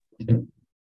All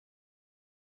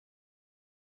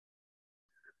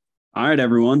right,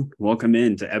 everyone. Welcome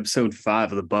in to episode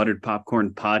 5 of the Buttered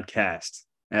Popcorn Podcast.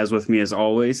 As with me, as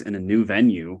always, in a new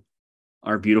venue,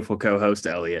 our beautiful co-host,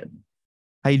 Elliot.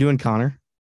 How you doing, Connor?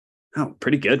 Oh,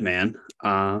 pretty good, man.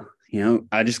 I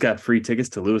just got free tickets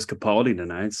to Louis Capaldi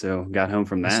tonight, so got home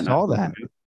from I that. saw that.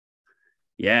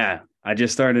 Yeah, I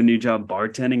just started a new job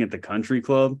bartending at the country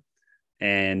club,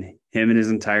 and him and his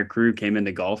entire crew came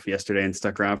into golf yesterday and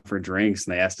stuck around for drinks,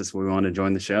 and they asked us if we wanted to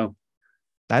join the show.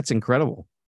 That's incredible.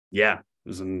 Yeah, it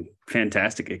was a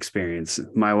fantastic experience.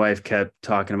 My wife kept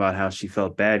talking about how she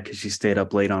felt bad because she stayed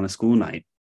up late on a school night.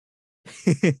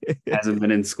 Hasn't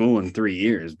been in school in 3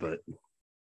 years, but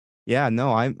Yeah,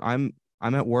 no, I'm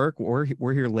at work. We're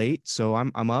here late, so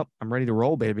I'm up. I'm ready to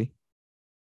roll, baby.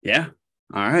 yeah.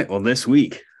 All right. Well, this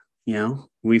week,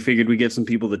 we figured we'd give some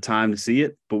people the time to see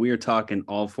it, but we are talking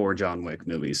all 4 John Wick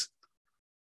movies.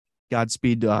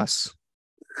 Godspeed to us.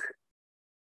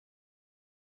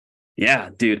 Yeah,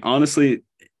 dude. Honestly,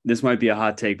 this might be a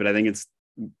hot take, but I think it's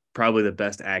probably the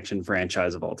best action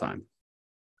franchise of all time.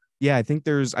 Yeah, I think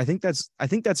that's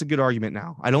a good argument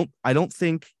now. I don't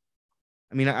think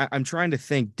I'm trying to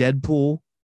think Deadpool,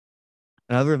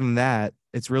 and other than that,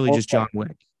 it's really just John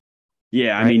Wick,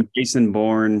 Yeah, I right? mean, Jason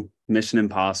Bourne, Mission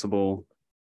Impossible,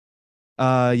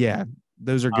 Yeah,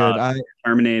 those are good. uh,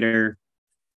 Terminator,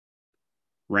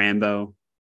 Rambo,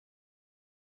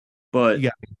 but You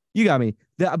got me. You got me.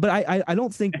 But I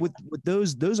don't think with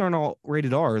those aren't all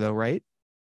rated R though, right?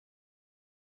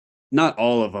 not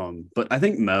all of them, but I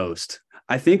think most.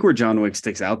 I think where John Wick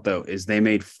sticks out though is they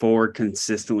made 4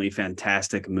 consistently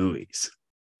fantastic movies.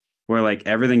 Where like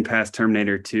everything past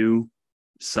Terminator 2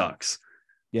 sucks.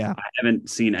 Yeah. I haven't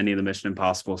seen any of the Mission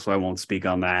Impossible, so I won't speak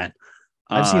on that.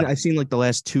 I've Uh seen I've seen like the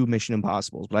last two Mission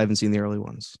Impossibles, but I haven't seen the early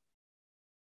ones.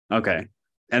 okay.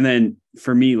 And then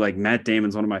for me, like Matt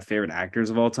Damon's one of my favorite actors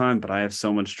of all time, but I have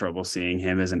so much trouble seeing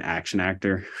him as an action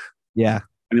actor. Yeah.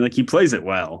 I mean, like he plays it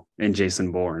well in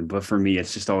Jason Bourne, but for me,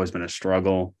 it's just always been a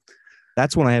struggle.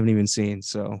 That's one I haven't even seen.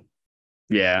 So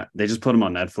Yeah, they just put him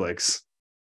on Netflix.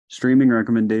 Streaming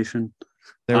recommendation.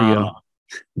 there we Uh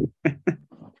go.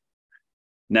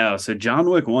 no, so John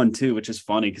Wick 1 too, which is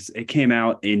funny because it came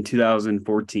out in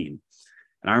 2014.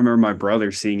 And I remember my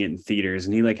brother seeing it in theaters,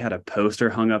 and he like had a poster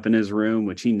hung up in his room,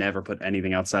 which he never put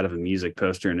anything outside of a music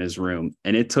poster in his room.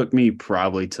 And it took me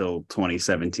probably till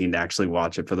 2017 to actually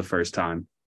watch it for the first time.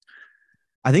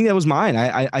 I think that was mine.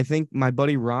 I think my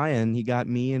buddy Ryan, he got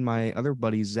me and my other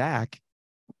buddy Zach,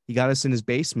 he got us in his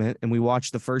basement and we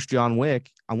watched the first John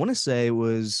Wick. I want to say it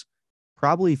was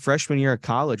probably freshman year of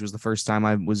college was the first time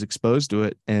I was exposed to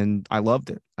it, and I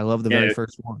loved it. I loved the very Yeah,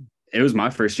 first one. it was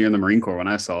my first year in the Marine Corps when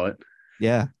I saw it.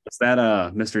 Yeah. Was that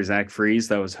Mr. Zach Freeze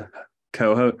that was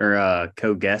co-host or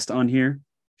co-guest on here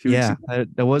a few weeks Yeah. ago?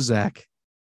 That was Zach.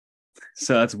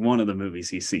 So that's one of the movies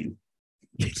he's seen.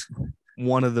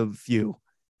 One of the few,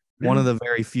 one of the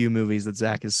very few movies that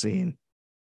Zach has seen.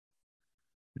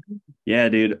 Yeah,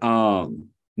 dude.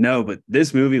 No, but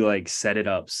this movie like set it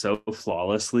up so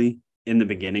flawlessly in the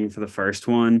beginning for the first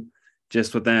one.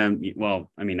 Just with them,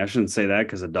 well, I mean, I shouldn't say that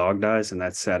because a dog dies and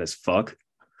that's sad as fuck.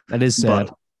 That is But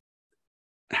sad.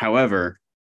 however,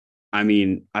 I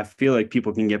mean, I feel like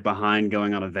people can get behind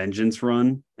going on a vengeance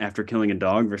run after killing a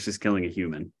dog versus killing a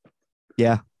human.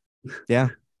 Yeah. Yeah.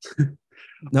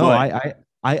 No, But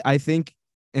I think,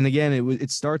 and again,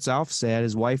 it starts off sad.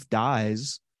 His wife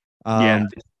dies. yeah,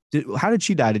 Um, how did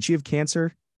she die? Did she have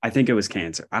cancer? I think it was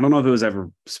cancer. I don't know if it was ever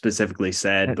specifically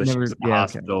said, but she Never. was in the Yeah. Okay.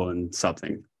 hospital and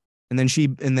something. And then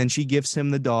she gives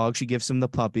him the dog. She gives him the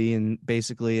puppy, and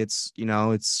basically,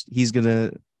 he's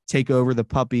gonna take over the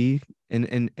puppy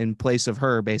in place of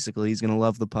her. Basically, he's gonna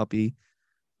love the puppy,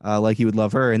 like he would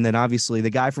love her. And then obviously, the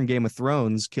guy from Game of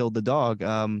Thrones killed the dog.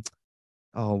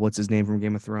 Oh, what's his name from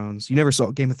Game of Thrones? You never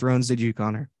saw Game of Thrones, did you,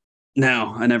 Connor?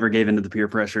 No, I never gave into the peer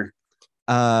pressure.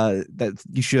 That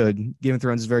you should. Game of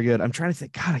Thrones is very good. I'm trying to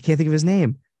think. God, I can't think of his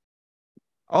name.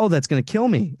 Oh, that's gonna kill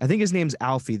me. I think his name's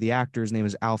Alfie. The actor's name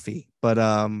is Alfie. But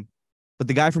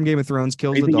the guy from Game of Thrones Are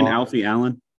kills you the thinking dog. Alfie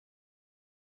Allen?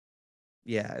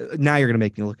 Yeah. Now you're gonna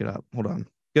make me look it up. Hold on.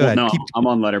 Go Well, ahead. no, Keep. I'm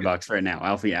on Letterbox right now.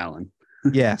 Alfie Allen.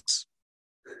 Yes.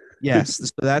 Yes. So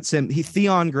that's him.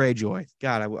 Theon Greyjoy.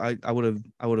 God, I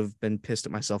would have been pissed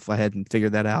at myself if I hadn't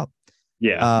figured that out.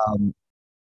 Yeah. Um,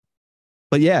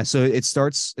 but yeah, so it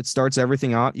starts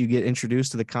everything out. You get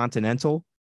introduced to the Continental.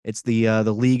 It's the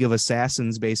League of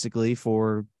Assassins, basically,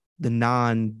 for the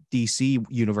non DC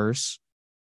universe.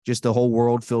 Just a whole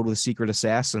world filled with secret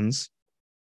assassins.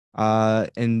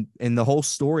 And the whole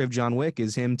story of John Wick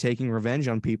is him taking revenge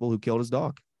on people who killed his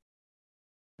dog.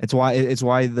 It's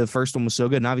why the first one was so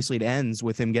good. And obviously it ends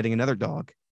with him getting another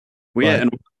dog. Well, yeah, But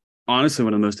and honestly,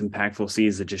 one of the most impactful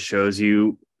scenes that just shows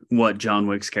you what John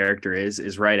Wick's character is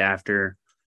right after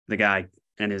the guy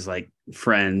and his like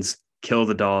friends kill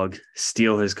the dog,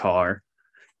 steal his car.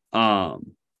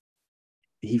 Um,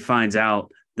 he finds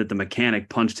out that the mechanic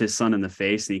punched his son in the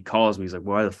face, and he calls me. He's like,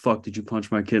 "Why the fuck did you punch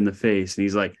my kid in the face?" And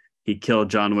he's like, "He killed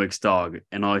John Wick's dog,"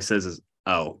 and all he says is,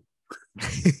 "Oh,"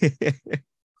 yeah,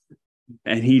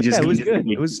 and he just it was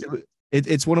goes, good.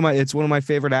 It's one of my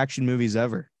favorite action movies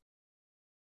ever.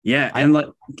 yeah, I and like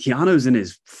Keanu's in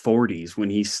his 40s when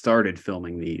he started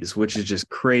filming these, which is just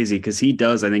crazy because he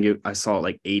does. I saw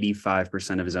like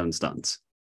 85% of his own stunts.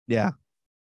 Yeah.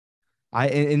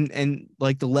 And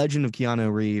like the legend of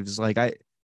Keanu Reeves, like I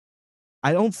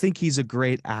don't think he's a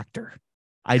great actor.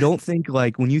 I don't think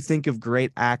like when you think of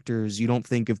great actors, you don't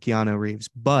think of Keanu Reeves,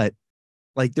 but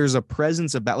like there's a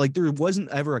presence about like there wasn't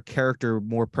ever a character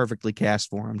more perfectly cast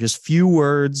for him. Just few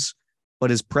words, but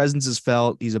his presence is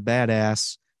felt. He's a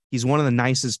badass. He's one of the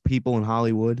nicest people in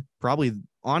Hollywood. Probably,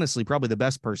 honestly, probably the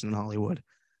best person in Hollywood.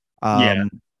 Yeah,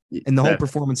 Um, and the whole that's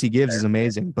performance he gives is fair.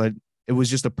 amazing. But it was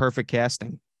just a perfect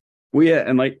casting. Well, yeah,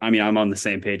 and like I mean, I'm on the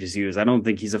same page as you. Is I don't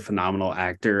think he's a phenomenal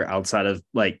actor outside of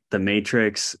like The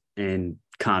Matrix and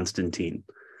Constantine.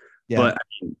 Yeah. But I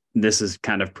mean, this is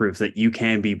kind of proof that you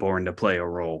can be born to play a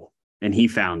role, and he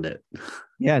found it.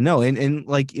 Yeah, no, and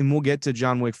we'll get to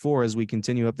John Wick 4 as we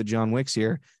continue up the John Wicks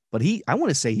here. But I want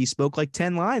to say he spoke like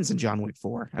 10 lines in John Wick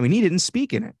 4. I mean, he didn't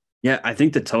speak in it, Yeah, I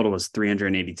think the total was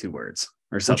 382 words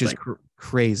or which is something.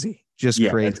 crazy. Just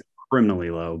Yeah, crazy. it's criminally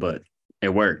low, but it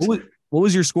What worked. was, what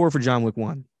was your score for John Wick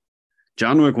 1?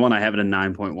 John Wick 1, I have it a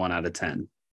 9.1 out of 10.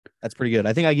 That's pretty good.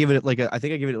 I think I give it like an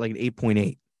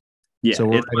 8.8. Yeah, So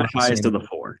we're it's right my about the highest of same. the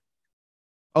four.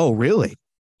 Oh, really?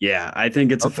 Yeah, I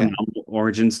think it's a Okay. phenomenal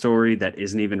origin story that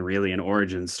isn't even really an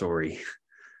origin story,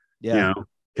 you Yeah. know,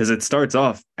 because it starts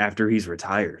off after he's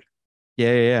retired.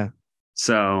 Yeah, yeah, yeah.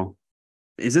 So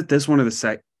is it this one or the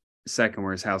second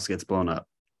where his house gets blown up?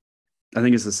 I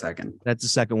think it's the second. That's the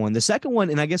second one. The second one,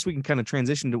 and I guess we can kind of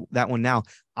transition to that one now.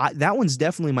 That one's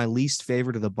definitely my least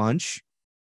favorite of the bunch.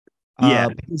 Yeah,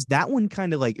 Because that one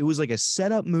kind of like it was like a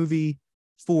setup movie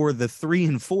for the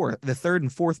third and fourth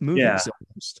yeah, movies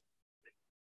almost.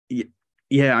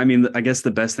 yeah. I mean, I guess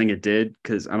the best thing it did,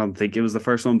 because I don't think it was the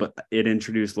first one, but it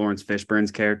introduced Lawrence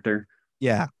Fishburne's character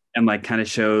Yeah. and like kind of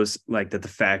shows like that the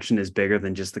faction is bigger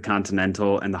than just the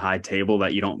Continental and the High Table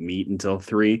that you don't meet until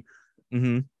three.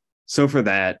 Hmm. So for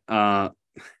that,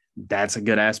 that's a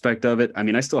good aspect of it. I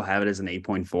mean, I still have it as an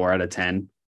 8.4 out of 10,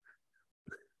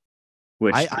 I,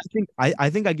 which I think I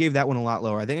think I gave that one a lot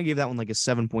lower. I think I gave that one like a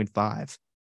 7.5.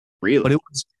 But really,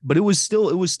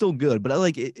 it was still good. But I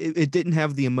like it didn't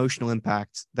have the emotional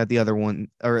impact that the other one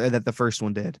or that the first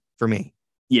one did for me.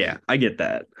 yeah, I get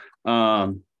that.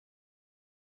 Um,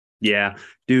 yeah,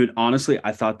 dude, honestly,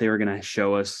 I thought they were going to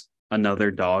show us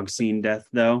another dog scene death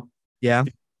though. Yeah.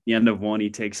 The end of one,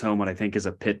 he takes home what I think is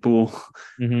a pit bull.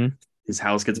 Hmm. His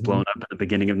house gets Hmm. blown up at the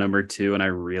beginning of number two, and I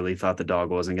really thought the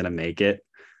dog wasn't going to make it.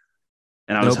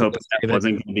 And I was Nope. hoping that Save it.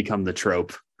 wasn't going to become the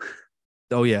trope.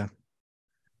 Oh yeah.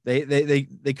 They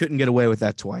couldn't get away with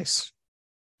that twice.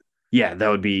 Yeah, that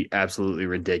would be absolutely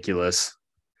ridiculous.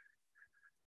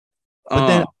 But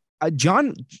then Uh,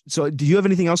 John, so do you have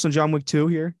anything else on John Wick 2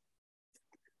 here?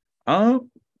 uh,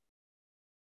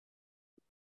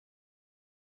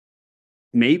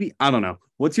 maybe I don't know.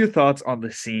 What's your thoughts on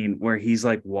the scene where he's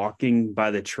like walking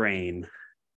by the train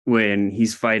when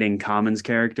he's fighting Common's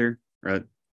character, right?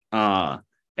 Uh,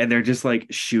 and they're just like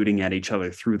shooting at each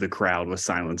other through the crowd with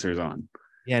silencers on.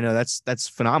 Yeah, no, that's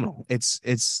phenomenal.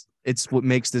 It's what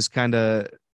makes this kind of,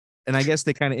 and I guess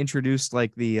they kind of introduced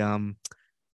like the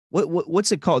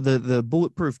what's it called, the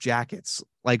bulletproof jackets.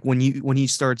 Like when you Oh,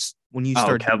 start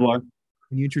Kevlar.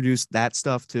 when you introduce that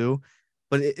stuff too.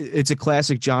 But it's a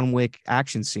classic John Wick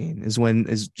action scene. Is when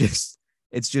is just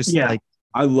it's just Yeah, like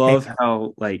I hey, love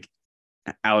how like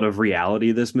out of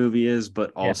reality this movie is,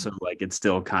 but yeah. also like it's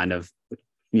still kind of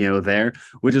there,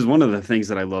 which is one of the things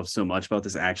that I love so much about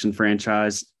this action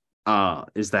franchise.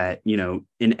 Is that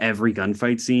in every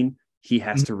gunfight scene he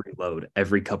has Mhm. to reload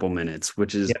every couple minutes,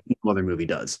 which is Yeah. no other movie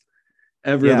does.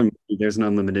 Every Yeah. other movie, there's an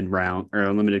unlimited round or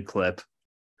unlimited clip.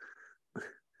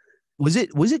 Was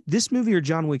it this movie or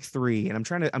John Wick 3? And I'm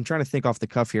trying to think off the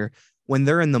cuff here. When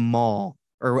they're in the mall,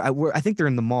 or I think they're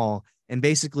in the mall, and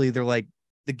basically they're like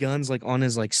the guns like on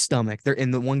his like stomach. They're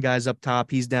in the one guy's up top,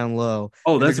 he's down low,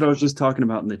 Oh, and they're that's just what I was just talking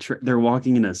about in they're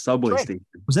walking in a subway right. station.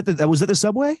 Was that the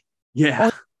subway? Yeah.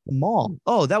 Oh, the mall.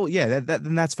 Oh, that was yeah.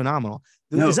 Then that's phenomenal.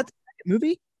 Is No, that the second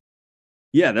movie?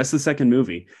 Yeah, that's the second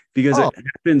movie because Oh, it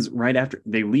happens right after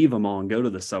they leave a mall and go to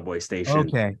the subway station.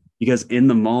 okay. Because in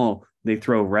the mall, they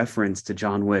throw reference to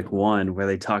John Wick 1, where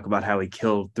they talk about how he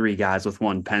killed three guys with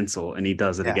one pencil, and he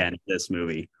does it Yeah. again in this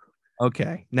movie,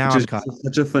 Okay. Now which I'm is caught.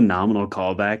 such a phenomenal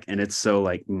callback. And it's so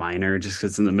like minor just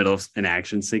because it's in the middle of an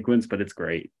action sequence, but it's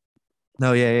great.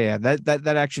 No, yeah. That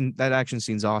action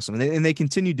scene's awesome, and they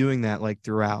continue doing that like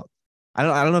throughout. I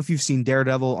don't know if you've seen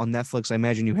Daredevil on Netflix. I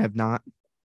imagine you have not.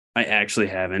 I actually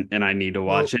haven't, and I need to So,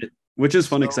 watch it, which is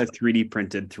funny because so I've 3D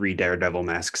printed three Daredevil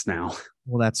masks now.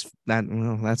 well,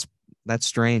 that's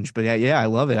strange, but yeah, I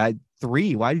love it. I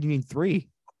three. Why did you need three?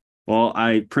 Well,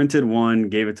 I printed one,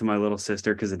 gave it to my little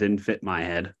sister because it didn't fit my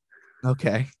head.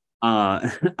 Okay.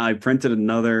 I printed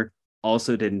another,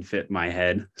 also didn't fit my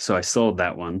head, so I sold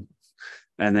that one.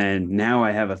 And then now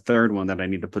I have a third one that I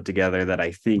need to put together that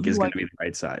I think When is do going I to be the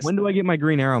right size. when do I get my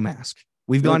Green Arrow mask?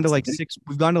 We've gone to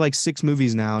like six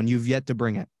movies now, and you've yet to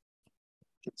bring it.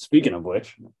 Speaking of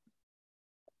which,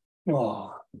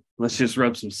 oh, let's just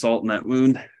rub some salt in that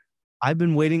wound. I've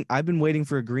been waiting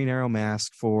for a Green Arrow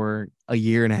mask for a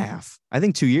year and a half. I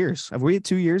think 2 years. Have we hit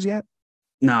 2 years yet?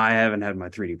 No, I haven't had my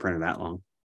 3D printer that long.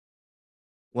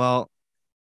 Well,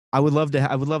 I would love to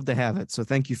have it. So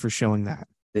thank you for showing that.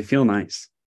 They feel nice.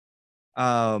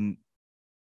 Um,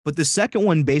 but the second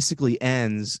one basically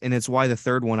ends, and it's why the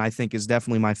third one I think is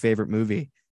definitely my favorite movie.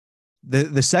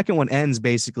 The second one ends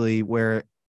basically where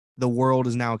the world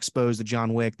is now exposed to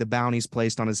John Wick. The bounty's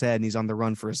placed on his head, and he's on the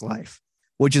run for his life,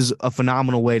 which is a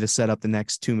phenomenal way to set up the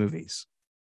next two movies.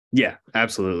 Yeah,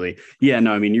 absolutely. Yeah,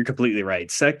 no, I mean, you're completely right.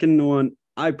 Second one,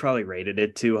 I probably rated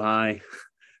it too high,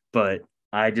 but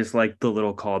I just like the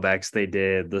little callbacks they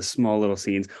did, the small little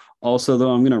scenes. Also, though,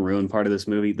 I'm going to ruin part of this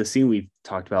movie. The scene we've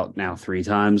talked about now three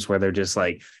times where they're just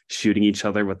like shooting each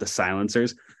other with the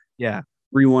silencers. Yeah.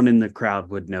 Everyone in the crowd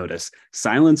would notice.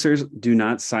 Silencers do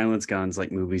not silence guns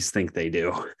like movies think they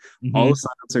do. All Hmm. a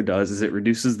silencer does is it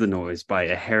reduces the noise by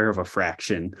a hair of a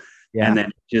fraction, and Yeah. then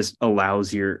it just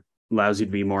allows you to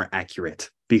be more accurate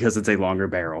because it's a longer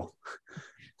barrel.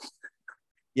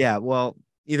 Yeah. Well,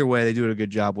 either way, they do a good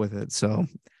job with it. So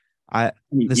I I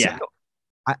mean, the yeah, second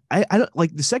I don't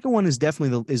like the second one is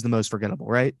definitely the most forgettable,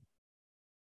 right?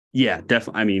 yeah,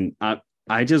 definitely. I mean,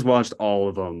 I just watched all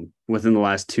of them within the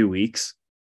last 2 weeks,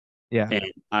 Yeah. and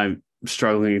I'm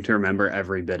struggling to remember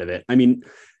every bit of it. I mean,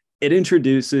 it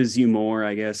introduces you more,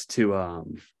 I guess, to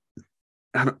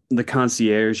the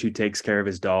concierge who takes care of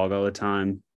his dog all the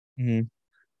time. Hmm.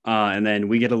 And then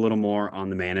we get a little more on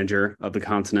the manager of the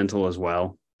Continental as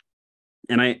well.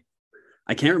 And I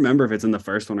can't remember if it's in the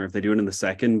first one or if they do it in the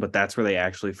second, but that's where they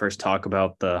actually first talk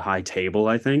about the high table,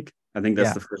 I think. I think that's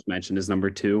Yeah. the first mention is number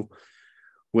two,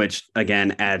 which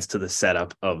again adds to the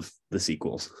setup of the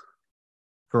sequels.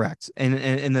 Correct.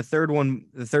 And the third one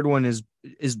is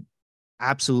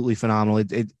absolutely phenomenal.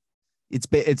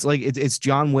 It's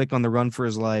John Wick on the run for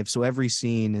his life. So every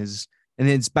scene is, and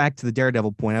it's back to the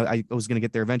Daredevil point. I was going to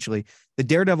get there eventually. The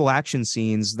Daredevil action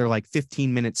scenes, they're like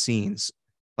 15-minute scenes.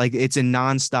 Like it's a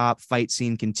nonstop fight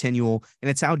scene, continual, and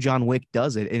it's how John Wick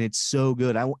does it, and it's so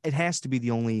good. It has to be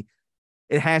the only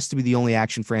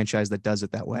action franchise that does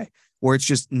it that way, where it's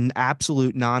just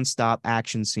absolute nonstop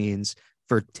action scenes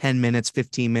for 10 minutes,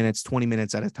 15 minutes, 20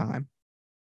 minutes at a time.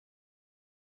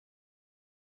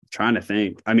 Trying to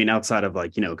think. I mean, outside of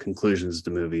like, conclusions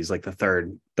to movies, like the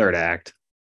third act.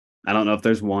 I don't know if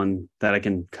there's one that I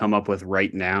can come up with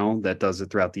right now that does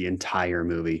it throughout the entire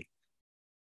movie.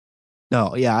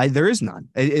 No, yeah, there is none.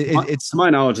 To my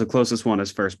knowledge, the closest one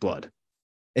is First Blood.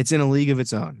 It's in a league of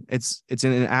its own. It's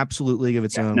in an absolute league of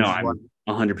its Yeah, own, no, which is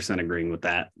why. I'm 100% agreeing with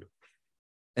that.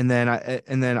 And then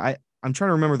I'm trying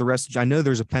to remember the rest. I know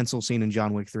there's a pencil scene in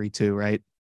John Wick 3 too, right?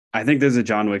 I think there's a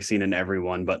John Wick scene in every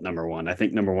one but number one. I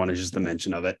think number one is just the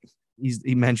mention of it.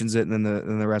 He mentions it, and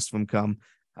then the rest of them come.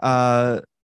 Uh,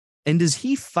 and does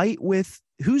he fight with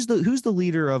who's the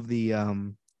leader of the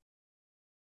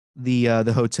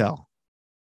hotel?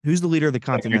 Who's the leader of the Like,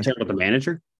 you're Continental? talking about the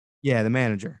manager? Yeah, the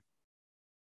manager.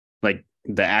 Like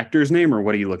the actor's name, or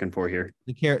what are you looking for here?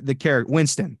 The character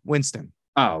Winston.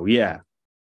 Oh, yeah.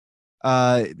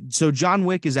 So John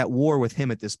Wick is at war with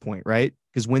him at this point, right?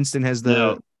 Because Winston has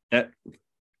No, the that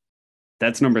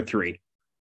that's number three.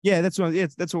 yeah, that's what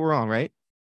we're on, right?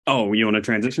 Oh, you want to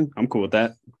transition? I'm cool with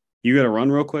that. You got to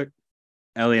run real quick.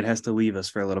 Elliot has to leave us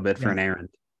for a little bit for Yeah. an errand.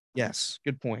 Yes,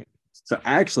 good point. So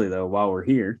actually, though, while we're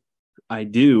here, I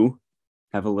do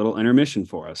have a little intermission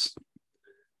for us.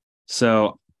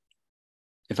 So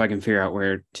if I can figure out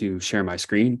where to share my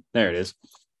screen, there it is.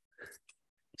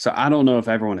 So I don't know if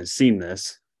everyone has seen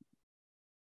this.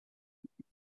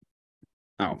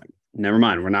 Oh, never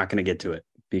mind. We're not going to get to it.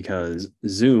 because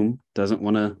Zoom doesn't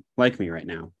want to like me right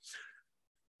now.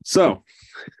 So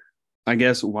I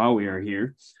guess while we are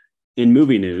here in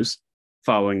movie news,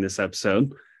 following this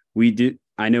episode,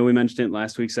 I know we mentioned it in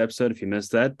last week's episode. If you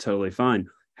missed that, totally fine.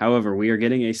 However, we are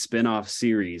getting a spin-off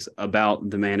series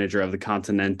about the manager of the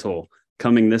Continental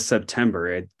coming this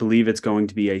September. I believe it's going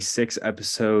to be a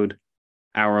 6-episode,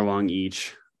 hour-long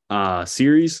each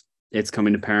series. It's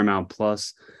coming to Paramount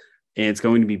Plus, and it's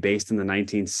going to be based in the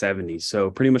 1970s. So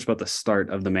pretty much about the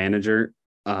start of the manager.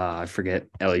 I forget,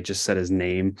 Elliot just said his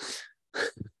name.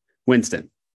 Winston.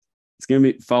 It's going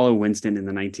to follow Winston in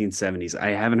the 1970s.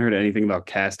 I haven't heard anything about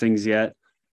castings yet.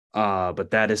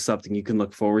 But that is something you can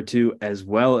look forward to, as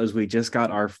well as we just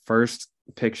got our first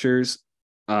pictures,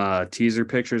 teaser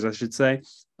pictures, I should say,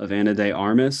 of Ana de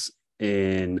Armas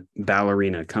in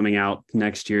Ballerina coming out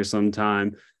next year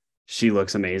sometime. She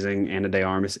looks amazing. Ana de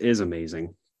Armas is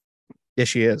amazing. Yes,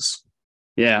 she is.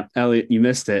 Yeah, Elliot, you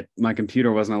missed it. My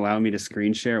computer wasn't allowing me to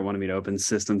screen share. It wanted me to open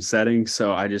system settings.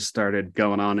 So I just started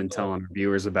going on and telling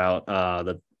viewers about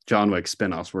the John Wick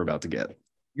spinoffs we're about to get.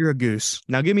 You're a goose.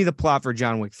 Now give me the plot for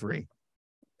John Wick 3.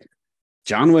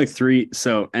 John Wick 3.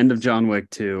 So end of John Wick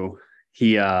 2,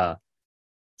 he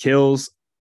kills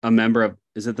a member of,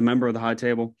 is it the member of the High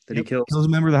Table that he kills? Kills a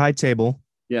member of the High Table.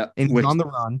 Yeah. And he's on the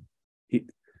run.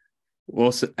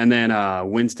 And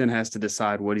then Winston has to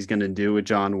decide what he's going to do with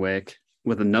John Wick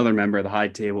with another member of the High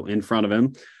Table in front of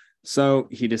him. So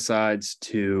he decides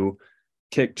to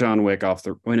kick John Wick off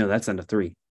the, oh no, that's end of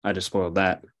 3. I just spoiled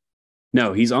that.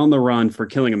 No, he's on the run for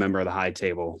killing a member of the High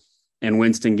Table, and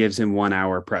Winston gives him 1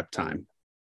 hour prep time.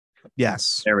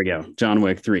 Yes. There we go. John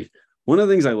Wick 3. One of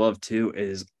the things I love, too,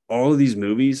 is all of these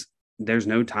movies, there's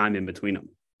no time in between them.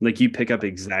 Like, you pick up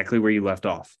exactly where you left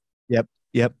off.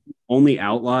 Yep. Only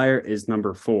outlier is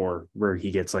number 4, where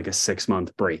he gets like a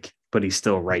 6-month break, but he's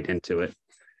still right into it.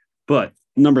 But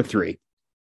number 3.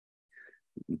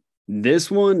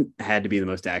 This one had to be the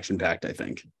most action-packed, I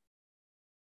think.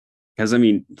 Because, I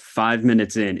mean, 5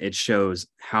 minutes in, it shows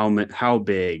how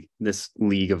big this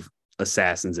League of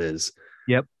Assassins is.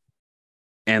 Yep.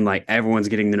 And, like, everyone's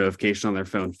getting the notification on their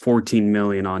phone, 14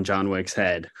 million on John Wick's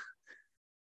head.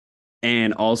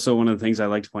 And also, one of the things I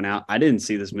like to point out, I didn't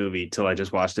see this movie till I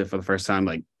just watched it for the first time,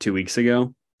 like, 2 weeks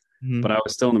ago. Mm-hmm. But I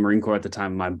was still in the Marine Corps at the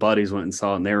time. My buddies went and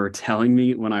saw it, and they were telling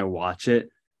me when I watch it,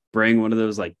 bring one of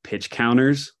those, like, pitch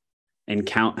counters and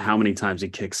count how many times he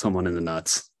kicks someone in the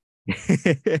nuts.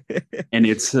 And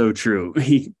it's so true.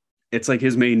 It's like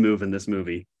his main move in this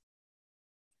movie.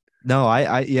 No,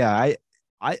 I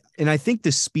think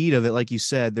the speed of it, like you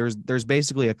said, there's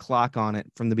basically a clock on it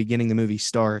from the beginning the movie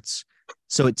starts.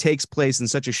 So it takes place in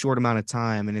such a short amount of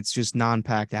time, and it's just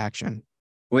non-packed action.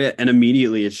 Well, yeah, and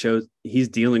immediately it shows he's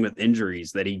dealing with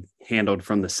injuries that he handled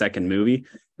from the second movie.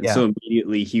 And so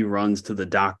immediately he runs to the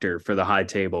doctor for the High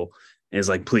Table and is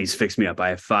like, please fix me up. I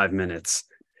have 5 minutes.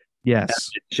 Yes.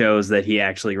 It shows that he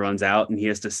actually runs out and he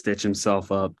has to stitch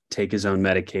himself up, take his own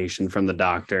medication from the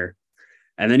doctor.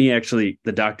 And then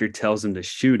the doctor tells him to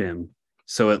shoot him.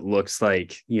 So it looks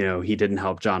like, he didn't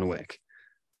help John Wick.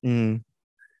 Mm.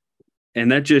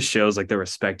 And that just shows like the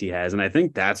respect he has. And I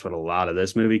think that's what a lot of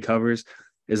this movie covers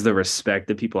is the respect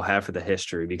that people have for the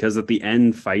history. Because at the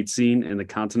end fight scene in the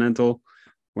Continental,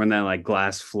 we're in that like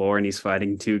glass floor and he's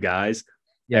fighting 2 guys.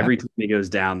 Yeah. Every time he goes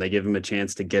down, they give him a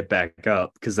chance to get back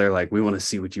up because they're like, we want to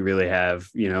see what you really have.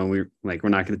 We're not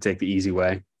going to take the easy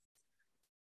way.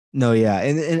 No, yeah.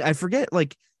 And I forget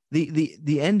like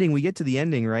the ending, we get to the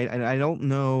ending, right? And I don't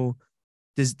know.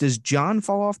 Does John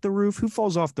fall off the roof? Who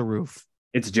falls off the roof?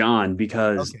 It's John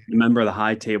because the member of the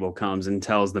High Table comes and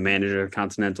tells the manager of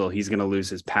Continental he's going to lose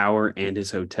his power and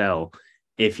his hotel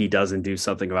if he doesn't do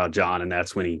something about John. And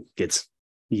that's when he gets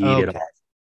yeeted off.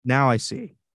 Now I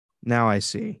see. Yeah,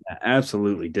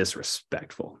 absolutely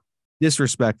disrespectful.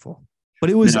 But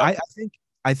it was, I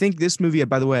think this movie,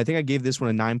 by the way, I think I gave this one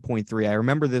a 9.3. I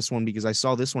remember this one because I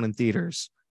saw this one in theaters.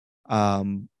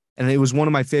 And it was one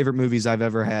of my favorite movies I've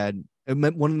ever had.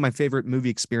 One of my favorite movie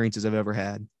experiences I've ever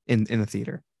had in a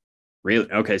theater.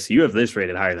 Really? Okay. So you have this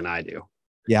rated higher than I do.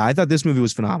 Yeah. I thought this movie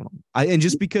was phenomenal. And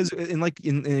just because, and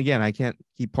again, I can't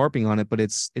keep harping on it, but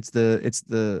it's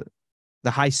the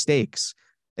high stakes.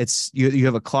 It's you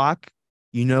have a clock,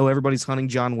 everybody's hunting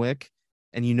John Wick,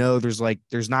 and there's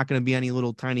not going to be any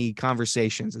little tiny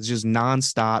conversations. It's just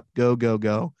nonstop,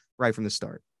 go right from the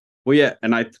start. Well, yeah,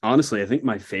 and I think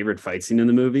my favorite fight scene in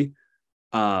the movie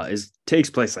takes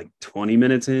place like 20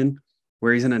 minutes in,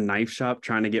 where he's in a knife shop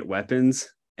trying to get weapons,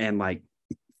 and like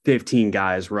 15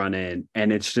 guys run in,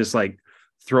 and it's just like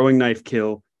throwing knife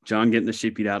kill, John getting the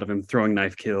shit beat out of him, throwing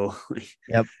knife kill.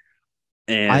 Yep.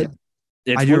 And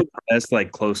It's I one do of the best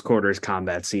like close quarters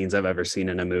combat scenes I've ever seen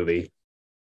in a movie.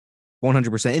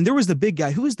 100%. And there was the big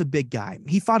guy. Who was the big guy?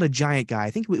 He fought a giant guy. I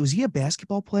think was he a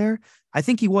basketball player? I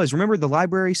think he was. Remember the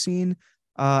library scene?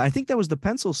 I think that was the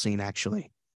pencil scene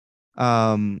actually.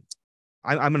 Um,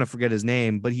 I'm gonna forget his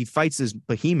name, but he fights this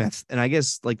behemoth, and I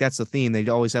guess like that's the theme. They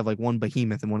always have like one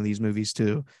behemoth in one of these movies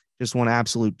too, just one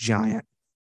absolute giant.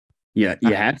 Yeah, I,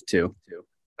 you have to.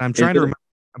 I'm Is trying to it? remember.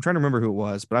 I'm trying to remember who it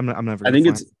was, but I'm never I gonna think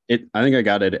find. it's it. I think I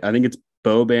got it. I think it's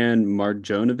Boban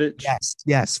Marjanovic. Yes,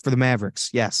 yes, for the Mavericks.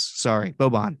 Yes, sorry,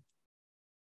 Boban.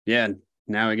 Yeah.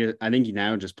 Now I think he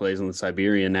now just plays on the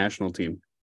Siberian national team.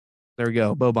 There we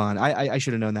go, Boban. I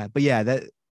should have known that, but yeah,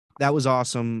 that was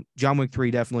awesome. John Wick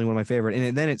 3 definitely one of my favorite,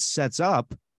 and then it sets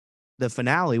up the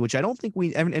finale, which I don't think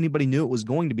anybody knew it was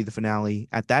going to be the finale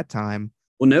at that time.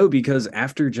 Well, no, because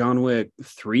after John Wick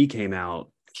 3 came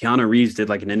out, Keanu Reeves did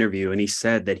like an interview and he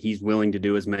said that he's willing to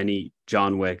do as many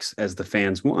John Wicks as the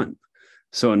fans want.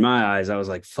 So in my eyes, I was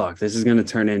like, fuck, this is going to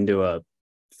turn into a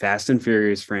Fast and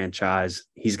Furious franchise.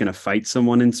 He's going to fight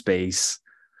someone in space.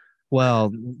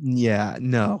 Well, yeah,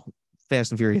 no,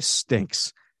 Fast and Furious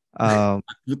stinks. Um,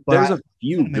 but There's a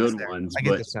few sentiments good there. ones, I get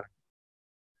but the sentiment,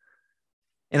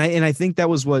 and I think that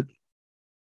was what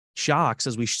shocks,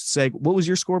 as we say. What was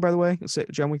your score, by the way?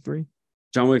 John Wick 3.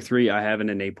 John Wick 3, I have it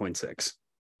an 8.6.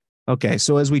 Okay,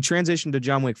 so as we transition to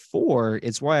John Wick 4,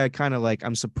 it's why I kind of like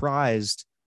I'm surprised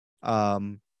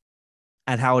um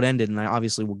at how it ended, and I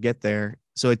obviously will get there.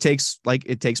 So it takes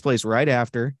place right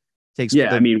after takes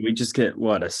Yeah, I the mean, we just get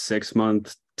what a 6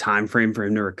 month time frame for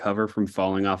him to recover from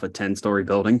falling off a 10-story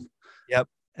building. yep,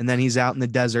 and then he's out in the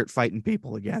desert fighting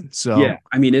people again. Yeah, So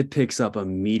I mean, it picks up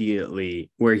immediately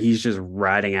where he's just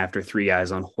riding after three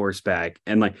guys on horseback,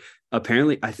 and like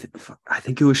apparently, I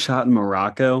think it was shot in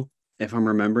Morocco, if I'm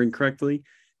remembering correctly,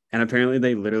 and apparently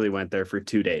they literally went there for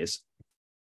 2 days.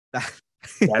 That's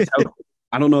how.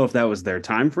 I don't know if that was their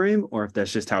time frame or if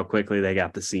that's just how quickly they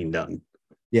got the scene done.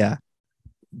 yeah,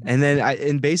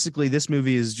 and basically this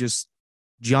movie is just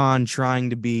John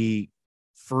trying to be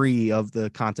free of the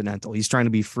Continental. He's trying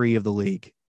to be free of the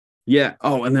league. Yeah.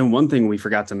 Oh, and then one thing we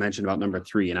forgot to mention about number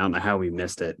three, and I don't know how we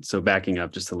missed it. So backing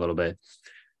up just a little bit,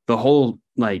 the whole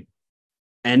like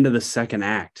end of the second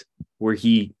act where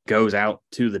he goes out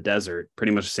to the desert,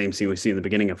 pretty much the same scene we see in the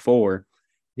beginning of four,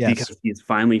 Yes. because he's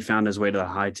finally found his way to the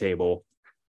high table.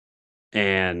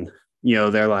 And,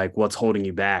 they're like, what's holding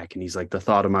you back? And he's like, the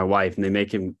thought of my wife. And they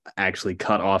make him actually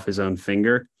cut off his own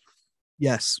finger.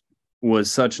 Yes. Was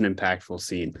such an impactful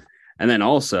scene. And then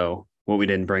also, what we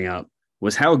didn't bring up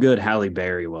was how good Halle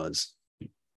Berry was.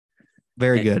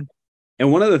 Very And, good.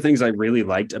 and one of the things I really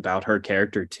liked about her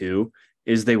character, too,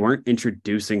 is they weren't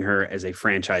introducing her as a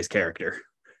franchise character.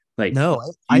 Like, No,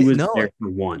 he I was no. there for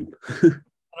one.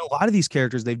 A lot of these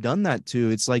characters they've done that too.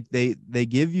 It's like they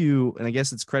give you, and I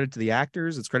guess it's credit to the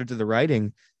actors, it's credit to the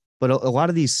writing, but a lot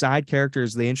of these side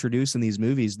characters they introduce in these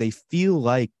movies, they feel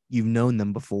like you've known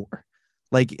them before.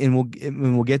 Like, and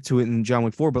we'll get to it in John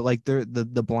Wick 4, but like the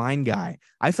blind guy,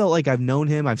 I felt like I've known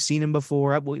him, I've seen him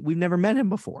before, we've never met him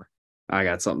before. I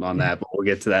got something on that, but we'll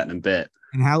get to that in a bit.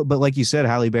 And but like you said,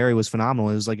 Halle Berry was phenomenal.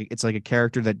 It's like a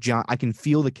character that I can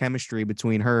feel the chemistry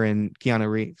between her and Keanu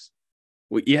Reeves.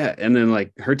 Well, yeah, and then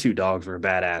like her two dogs were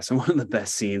badass. And one of the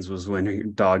best scenes was when her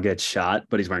dog gets shot,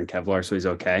 but he's wearing Kevlar, so he's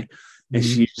okay. And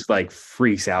Mhm. she just like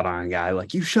freaks out on a guy,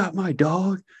 like, you shot my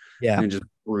dog, Yeah. and just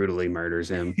brutally murders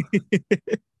him.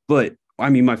 But I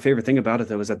mean, my favorite thing about it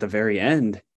though was at the very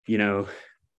end,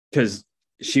 because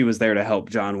she was there to help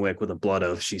John Wick with a blood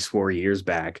oath she swore years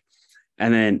back.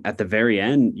 And then at the very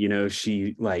end,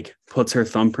 she like puts her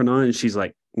thumbprint on it and she's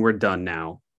like, we're done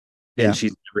now. Yeah. And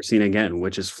she's never seen again,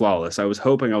 which is flawless. I was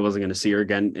hoping I wasn't going to see her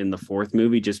again in the fourth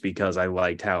movie just because I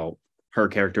liked how her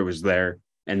character was there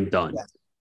and done. Yes.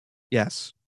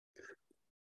 Yes.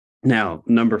 Now,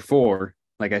 number four,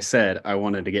 like I said, I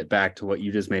wanted to get back to what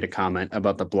you just made a comment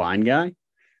about the blind guy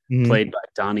Mhm. played by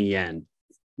Donnie Yen.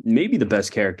 Maybe the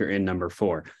best character in number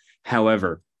four.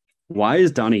 However, why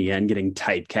is Donnie Yen getting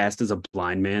typecast as a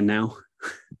blind man now?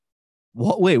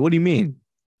 What? Wait, what do you mean?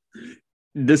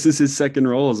 This is his second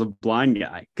role as a blind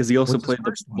guy because he also What's his played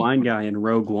the first one? blind guy in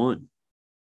Rogue One.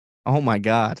 Oh my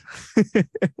God.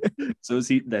 So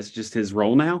that's just his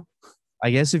role now? I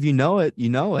guess if you know it, you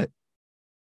know it.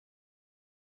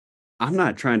 I'm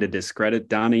not trying to discredit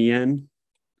Donnie Yen,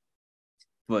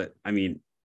 but I mean,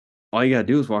 all you gotta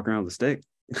do is walk around with a stick.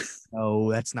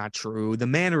 No, that's not true. The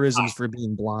mannerisms for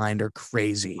being blind are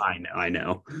crazy. I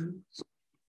know.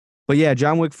 But yeah,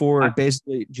 John Wick 4,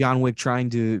 basically John Wick trying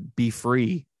to be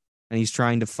free and he's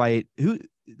trying to fight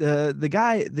the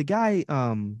guy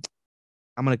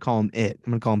I'm gonna call him it.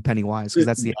 I'm gonna call him Pennywise because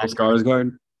that's the Bill actor.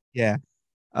 Skarsgård. Yeah.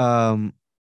 Um,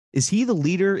 is he the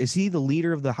leader? Is he the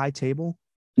leader of the High Table?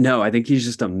 No, I think he's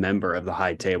just a member of the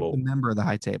High The Table, member of the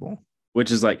High Table. which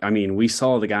is like, I mean, we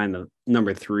saw the guy in the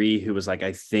number three who was like,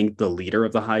 I think the leader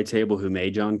of the High Table who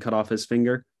made John cut off his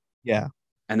finger. Yeah.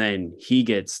 And then he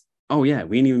gets, oh, yeah,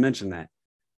 we didn't even mention that.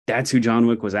 That's who John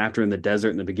Wick was after in the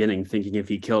desert in the beginning, thinking if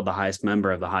he killed the highest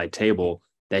member of the High Table,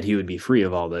 that he would be free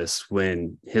of all this.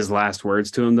 When his last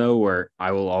words to him, though, were,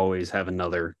 I will always have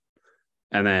another.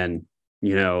 And then,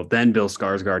 then Bill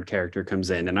Skarsgård character comes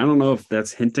in. And I don't know if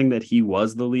that's hinting that he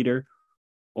was the leader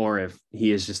or if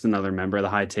he is just another member of the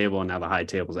High Table and now the High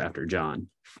Table's after John.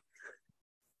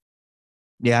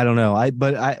 Yeah, I don't know.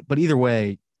 But either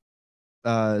way,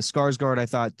 Skarsgård I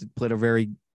thought played a very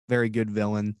very good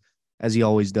villain as he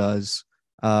always does.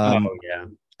 Oh, yeah.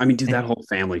 I mean, dude, And that whole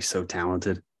family's so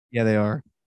talented. yeah, they are.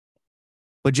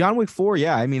 But John Wick 4,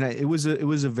 yeah, I mean, it was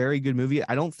a very good movie.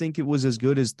 I don't think it was as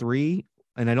good as 3,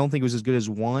 and I don't think it was as good as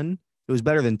 1. It was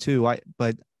better than 2.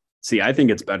 But See, I think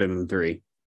it's better than three.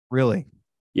 really,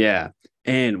 Yeah.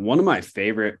 And one of my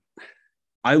favorite,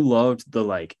 I loved the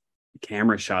like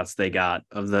camera shots they got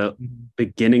of the Mhm.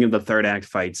 beginning of the third act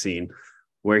fight scene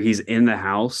where he's in the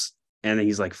house and then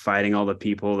he's like fighting all the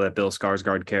people that Bill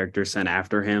Skarsgård character sent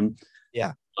after him.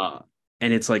 Yeah. Uh,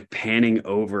 and it's like panning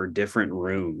over different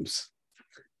rooms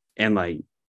and like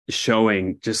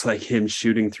showing just like him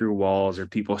shooting through walls or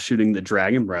people shooting the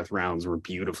dragon breath rounds were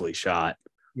beautifully shot.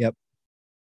 Yep.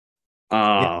 Yeah.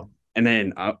 Uh, and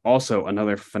then also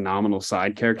another phenomenal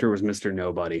side character was Mr.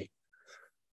 Nobody.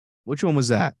 Which one was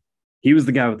that? He was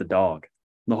the guy with the dog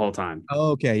the whole time.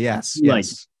 Oh, okay. Yes. Like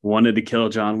Yes. wanted to kill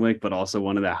John Wick, but also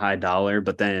wanted that high dollar.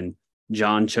 But then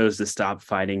John chose to stop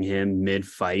fighting him mid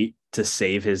fight to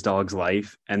save his dog's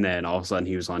life. And then all of a sudden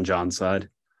he was on John's side.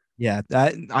 Yeah.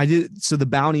 That I did. So the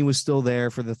bounty was still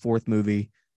there for the fourth movie.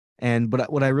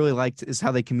 But what I really liked is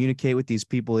how they communicate with these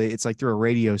people. It's like through a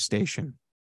radio station.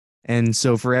 And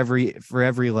so for every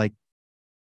like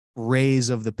raise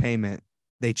of the payment,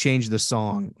 they changed the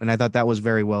song. And I thought that was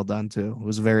very well done too. It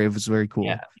was very Yeah.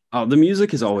 cool. Oh, the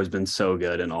music has always been so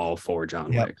good in all four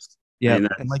John Yep. Wicks. Yeah. And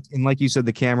And like you said,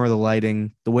 the camera, the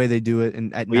lighting, the way they do it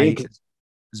and at we, night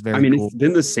is I very mean, cool. it's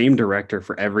been the same director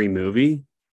for every movie.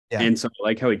 Yeah. And so I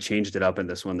like how he changed it up in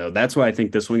this one, though. That's why I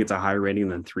think this one gets a higher rating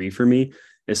than three for me,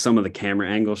 is some of the camera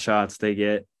angle shots they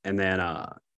get. And then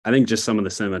I think just some of the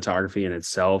cinematography in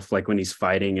itself, like when he's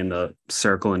fighting in the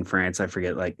circle in France, I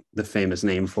forget like the famous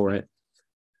name for it.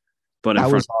 But in That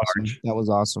front was of the awesome. arch. That was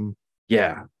awesome.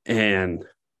 Yeah. And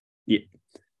yeah,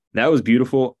 that was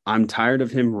beautiful. I'm tired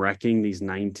of him wrecking these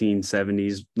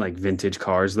 1970s like vintage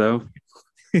cars, though.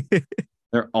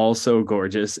 They're all so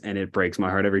gorgeous and it breaks my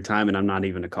heart every time. And I'm not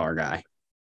even a car guy.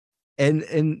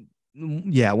 And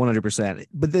yeah, 100%.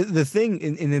 But the thing,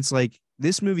 and it's like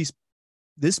this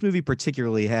movie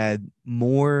particularly had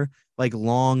more like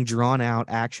long drawn out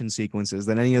action sequences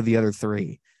than any of the other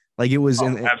three. Like it was Oh,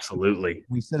 in absolutely.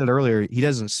 we said it earlier, he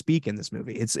doesn't speak in this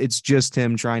movie. It's just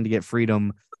him trying to get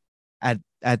freedom at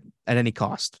any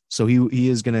cost. So he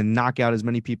is going to knock out as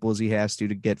many people as he has to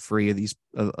get free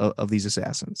of these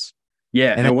assassins.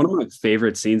 Yeah, And and one of my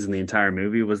favorite scenes in the entire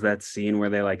movie was that scene where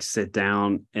they like sit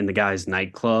down in the guy's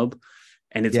nightclub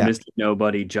and it's yeah, Mr.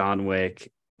 Nobody, John Wick,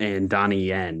 and Donnie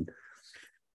Yen.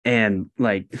 And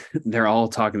like they're all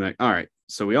talking like, all right,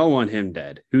 so we all want him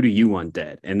dead. Who do you want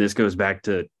dead? And this goes back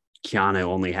to Keanu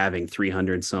only having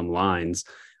 300 some lines.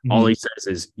 All mhm. he says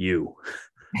is you.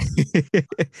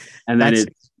 And then that's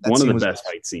it's that one of scene the was best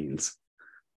fight scenes.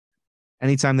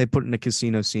 anytime they put in a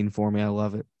casino scene for me, I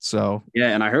love it. So Yeah,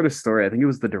 and I heard a story. I think it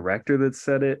was the director that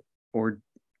said it, or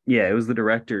yeah, it was the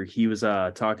director. He was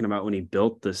talking about when he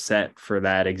built the set for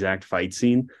that exact fight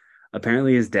scene.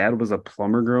 Apparently his dad was a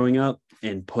plumber growing up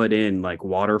and put in like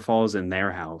waterfalls in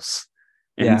their house.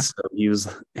 And yeah, so he was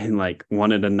and like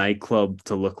wanted a nightclub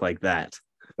to look like that.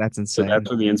 that's So insane. that's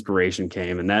where the inspiration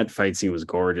came. And that fight scene was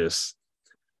gorgeous.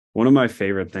 One of my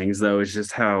favorite things though is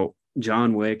just how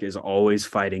John Wick is always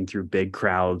fighting through big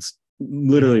crowds,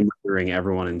 literally murdering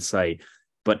everyone in sight.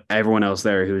 But everyone else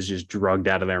there who is just drugged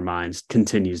out of their minds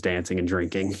continues dancing and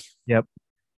drinking. Yep.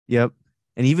 Yep.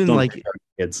 And even Don't like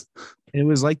kids. it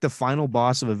was like the final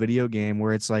boss of a video game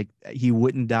where it's like he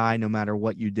wouldn't die no matter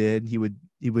what you did. He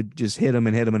would just hit him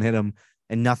and hit him and hit him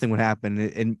and nothing would happen.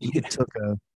 And it took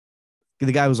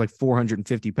the guy was like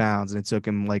 450 pounds and it took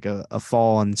him like a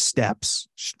fall on steps,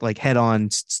 like head on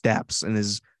steps, and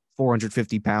his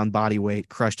 450-pound body weight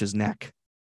crushed his neck.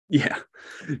 Yeah,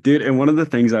 dude. And one of the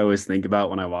things I always think about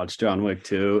when I watch John Wick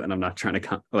 2, and I'm not trying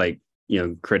to like,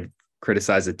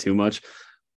 criticize it too much,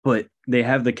 but they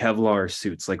have the Kevlar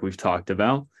suits like we've talked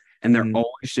about, and they're Mhm.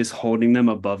 always just holding them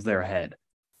above their head.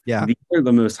 Yeah, These are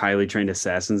the most highly trained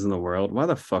assassins in the world. Why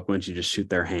the fuck wouldn't you just shoot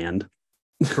their hand?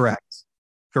 correct.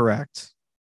 Correct.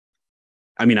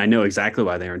 I mean, I know exactly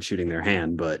why they aren't shooting their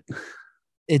hand, but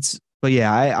But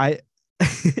yeah,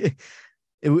 it,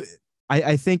 w-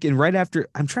 I think, and right after,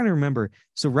 I'm trying to remember.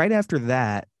 So right after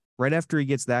that, right after he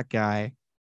gets that guy,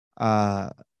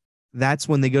 uh, that's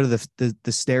when they go to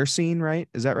the stair scene, right?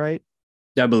 Is that right?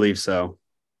 I believe so.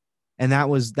 And that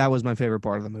was my favorite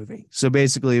part of the movie. So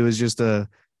basically, it was just a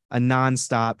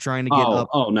nonstop trying to get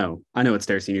Oh no. I know what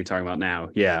stair scene you're talking about now.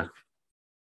 Yeah.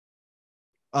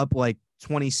 up like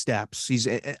 20 steps.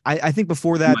 I think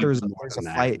before It that might be more there's a than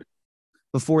that. fight.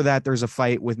 Before that, there's a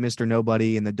fight with Mr.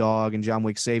 Nobody and the dog, and John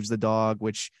Wick saves the dog,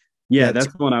 which Yeah, that's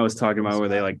that's the one I was talking about where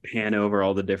they like pan over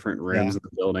all the different yeah. rooms of the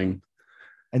building.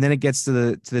 And then it gets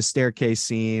to the staircase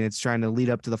scene. It's trying to lead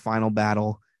up to the final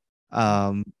battle.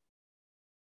 Um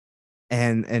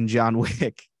and John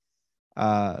Wick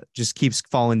just keeps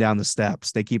falling down the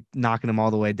steps. They keep knocking him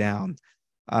all the way down.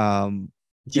 Um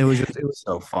it was Yeah, just it was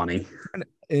so funny.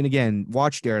 and again,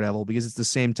 watch Daredevil because it's the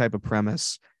same type of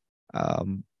premise.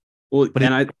 Um Well, but it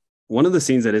and I one of the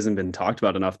scenes that hasn't been talked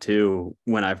about enough too,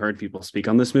 when I've heard people speak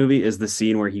on this movie, is the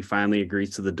scene where he finally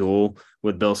agrees to the duel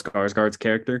with Bill Skarsgård's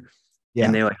character, and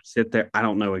yeah. they like sit there. I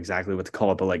don't know exactly what to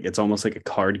call it, but like it's almost like a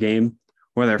card game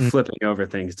where they're Mm, flipping over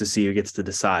things to see who gets to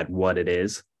decide what it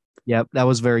is. yep, that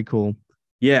was very cool.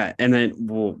 Yeah, and then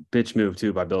well, bitch move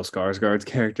too by Bill Skarsgård's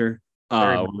character.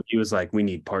 Very much. He was like, "We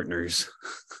need partners,"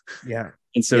 Yeah.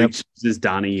 and so he Yep. chooses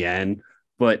Donnie Yen.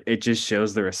 But it just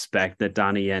shows the respect that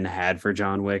Donnie Yen had for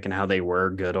John Wick and how they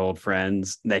were good old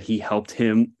friends. That he helped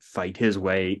him fight his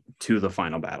way to the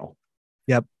final battle.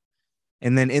 Yep.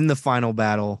 And then in the final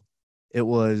battle, it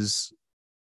was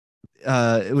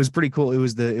it was pretty cool. It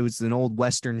was an old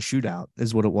Western shootout,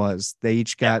 is what it was. They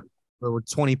each Yeah, got there were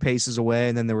 20 paces away,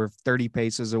 and then there were 30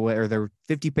 paces away, or there were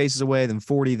 50 paces away, then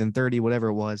 40, then 30, whatever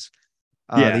it was.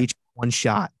 They yeah, each got one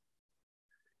shot.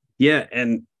 yeah.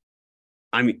 And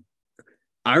I mean,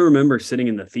 I remember sitting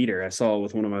in the theater. I saw it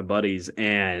with one of my buddies,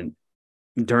 and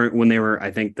during when they were, I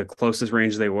think the closest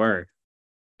range they were,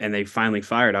 and they finally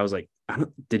fired. I was like,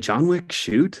 did John Wick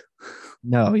shoot?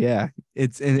 No, yeah.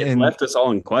 It's It and left us all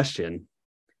in question.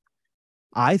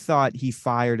 I thought he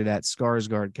fired it at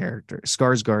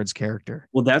Skarsgård's character.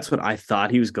 Well, that's what I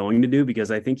thought he was going to do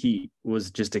because I think he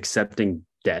was just accepting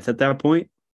death at that point.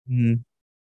 Mhm.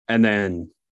 And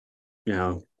then, you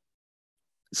know,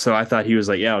 so I thought he was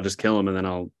like, yeah, I'll just kill him and then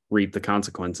I'll reap the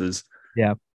consequences,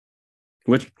 Yeah.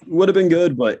 which would have been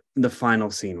good. But the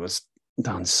final scene was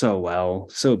done so well,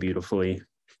 so beautifully.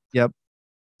 Yep.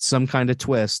 Some kind of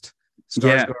twist.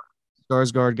 Yeah. Skarsgård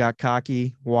Skarsgård got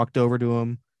cocky, walked over to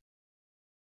him,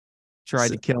 tried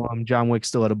So, to kill him. John Wick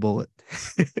still had a bullet.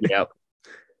 yeah.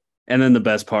 And then the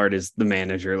best part is the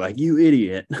manager, like, you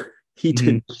idiot. He Mhm.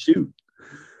 didn't shoot.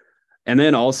 And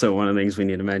then also one of the things we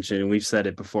need to mention, and we've said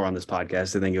it before on this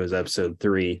podcast, I think it was episode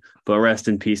 3, but rest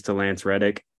in peace to Lance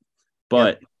Reddick. Yep.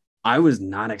 But I was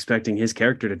not expecting his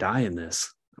character to die in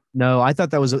this. No,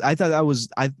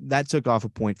 that took off a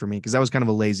point for me because that was kind of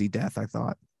a lazy death, I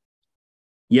thought. I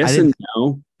Yes didn't and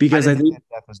no, I because didn't think that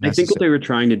death was I think what necessary. they were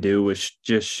trying to do was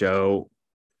just show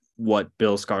what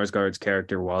Bill Skarsgård's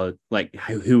character was, like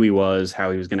who he was,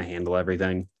 how he was going to handle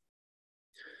everything.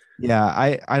 Yeah,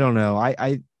 I don't know.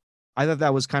 I thought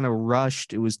that was kind of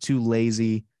rushed. It was too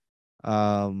lazy.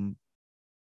 Um,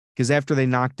 because after they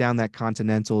knocked down that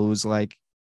Continental, it was like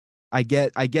I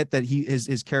get that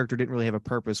his character didn't really have a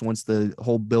purpose once the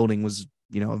whole building was,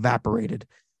 evaporated.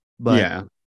 But Yeah.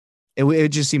 it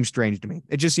just seems strange to me.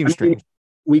 It just I seems mean,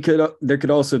 strange. there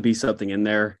could also be something in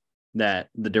there that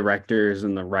the directors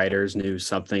and the writers knew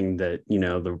something that,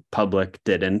 the public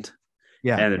didn't.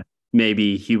 Yeah. And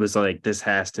maybe he was like, this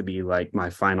has to be like my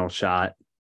final shot,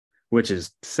 which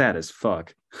is sad as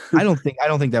fuck. I don't think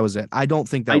that was it. I don't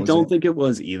think I that was don't it. think it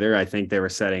was either. I think they were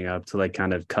setting up to like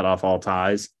kind of cut off all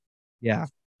ties. Yeah.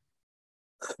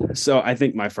 So I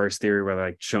think my first theory, where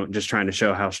like just trying to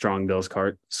show how strong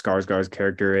Skarsgård's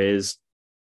character is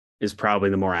probably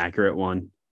the more accurate one.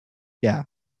 Yeah.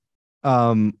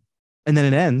 Um, and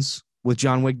then it ends with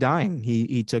John Wick dying.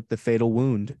 He took the fatal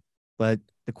wound. But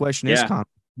the question is, Yeah, Con,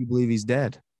 you believe he's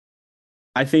dead?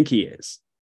 I think he is.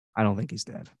 I don't think he's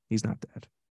dead. He's not dead.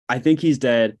 I think he's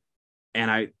dead,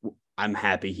 and I'm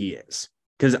happy he is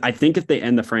because I think if they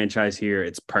end the franchise here,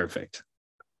 it's perfect.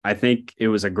 I think it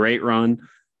was a great run,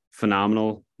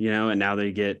 phenomenal, and now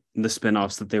they get the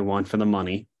spinoffs that they want for the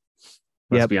money.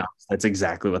 Let's Yep. be honest, that's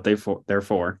exactly what they're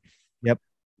for. Yep.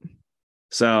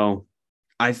 So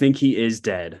I think he is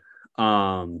dead.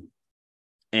 Um,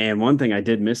 and one thing I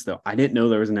did miss though, I didn't know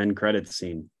there was an end credits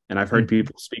scene, and I've heard Mhm.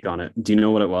 people speak on it. Do you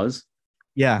know what it was?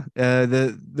 Yeah,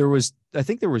 I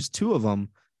think there was two of them.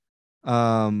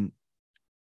 Um,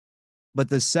 but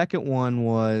the second one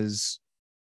was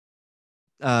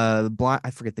the blind.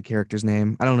 I forget the character's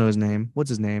name. I don't know his name. What's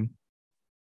his name?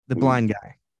 The blind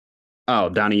guy. Oh,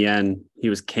 Donnie Yen. He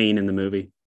was Kane in the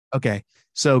movie. Okay,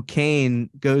 so Kane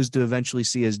goes to eventually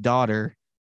see his daughter.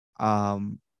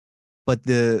 Um, but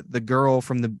the girl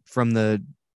from the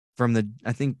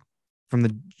I think from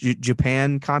the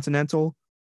Japan Continental,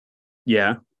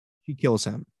 Yeah. she kills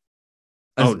him.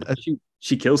 Oh, As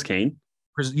she kills Kane.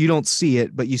 you don't see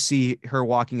it, but you see her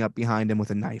walking up behind him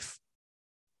with a knife.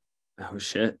 Oh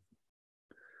shit.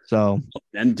 So,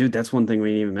 And dude, that's one thing we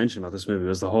didn't even mention about this movie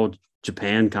was the whole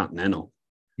Japan Continental.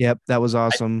 yep, that was I,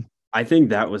 awesome. I think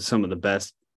that was some of the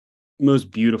best,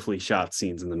 most beautifully shot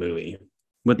scenes in the movie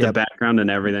with the Yep. background and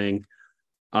everything.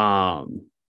 Um,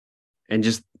 and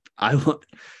just I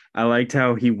I liked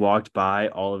how he walked by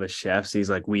all of his chefs. He's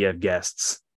like, "We have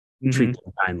guests. Hmm. Treat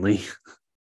them kindly."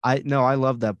 I no, I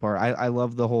love that part. I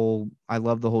love the whole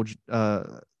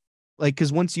like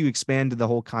because once you expand to the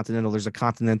whole continental, there's a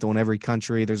continental in every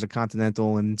country. There's a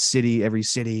continental in every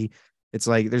city. It's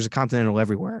like there's a continental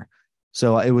everywhere.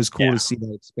 So it was cool Yeah. to see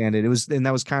that expanded. It was, and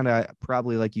that was kind of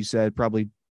probably like you said, probably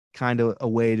kind of a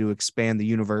way to expand the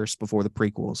universe before the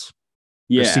prequels or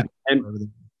Yeah. sequels.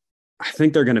 And I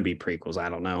think they're gonna be prequels. I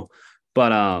don't know.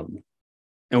 But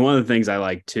and one of the things I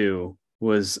liked too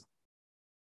was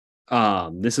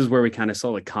this is where we kind of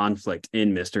saw the conflict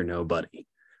in Mr. Nobody Yep,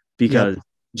 because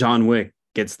John Wick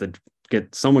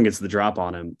someone gets the drop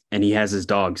on him and he has his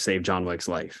dog save John Wick's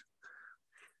life.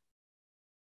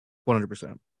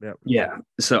 100%. Yep. Yeah.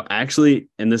 So actually,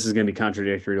 and this is going to be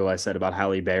contradictory to what I said about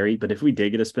Halle Berry, but if we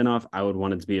did get a spinoff, I would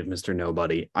want it to be of Mr.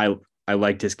 Nobody. I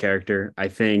liked his character. I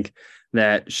think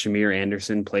that Shamir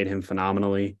Anderson played him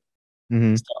phenomenally.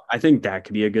 Hmm. So I think that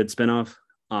could be a good spinoff.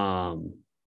 Um,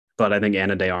 but I think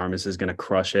Anna de Armas is going to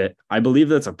crush it. I believe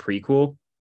that's a prequel.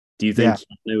 Do you Yeah, think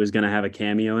it was going to have a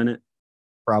cameo in it?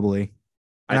 probably.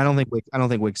 And I I don't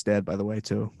think Wick's dead, by the way,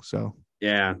 too. So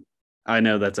Yeah, I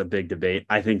know that's a big debate.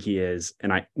 I think he is,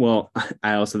 and I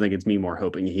also think it's me more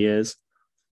hoping he is.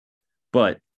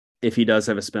 But if he does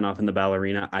have a spinoff in the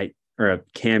ballerina, or a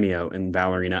cameo in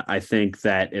ballerina, I think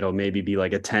that it'll maybe be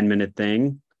like a 10-minute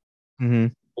thing, hmm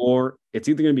or it's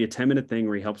either going to be a 10-minute thing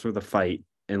where he helps with a fight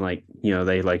and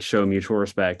they like show mutual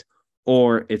respect,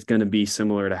 or it's going to be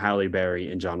similar to Halle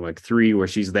Berry in John Wick 3, where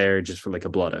she's there just for like a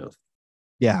blood oath.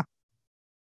 yeah.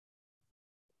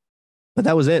 But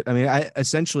that was it. I mean, I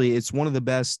essentially it's one of the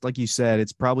best, like you said,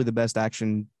 it's probably the best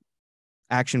action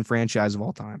franchise of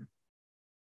all time.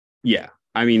 Yeah,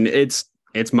 I mean it's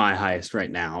my highest right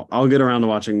now. I'll get around to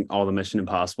watching all the Mission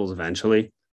Impossibles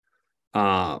eventually.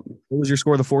 What was your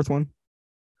score of the fourth one?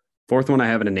 Fourth one I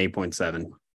have it an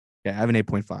 8.7. Yeah, I have an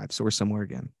 8.5, so we're similar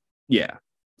again. Yeah,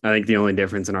 I think the only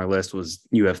difference in our list was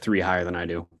you have three higher than I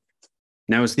do.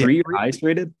 Now is Yeah. three your highest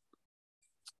rated?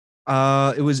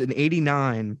 It was an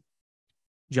 89.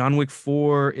 John Wick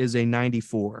 4 is a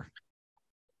 94.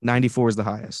 94 is the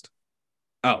highest.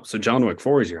 Oh, so John Wick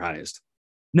 4 is your highest.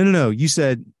 No, no, no. You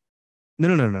said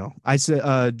no. I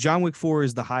said John Wick 4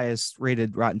 is the highest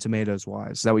rated Rotten Tomatoes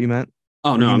wise. Is that what you meant?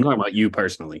 Oh Or no, you I'm meant talking about you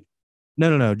personally.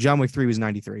 no. John Wick 3 was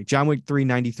 93. John Wick 3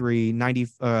 93, 90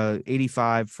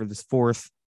 85 for the fourth,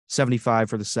 75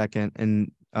 for the second,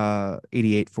 and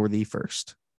 88 for the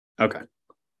first. Okay.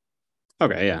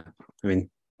 Okay, yeah. I mean,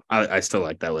 I still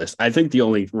like that list. I think the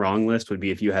only wrong list would be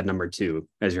if you had number two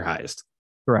as your highest.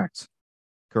 Correct.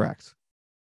 Correct.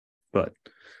 But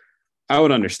I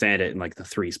would understand it in like the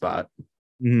three spot.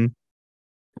 Hmm.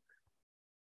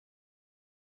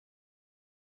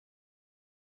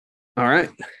 All right.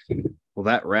 Well,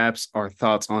 that wraps our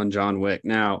thoughts on John Wick.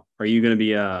 Now, are you going to be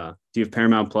do you have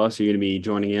Paramount Plus? Are you going to be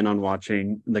joining in on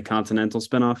watching the Continental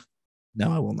spinoff?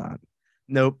 No, I will not.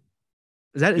 Nope.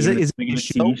 Is that Even is it making a a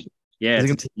show? TV show? Yeah, Is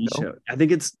it it's a gonna be TV a show? show. I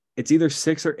think it's either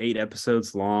 6 or 8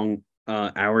 episodes long,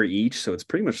 hour each, so it's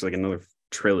pretty much like another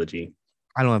trilogy.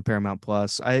 I don't have Paramount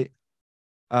Plus. I'd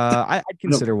No,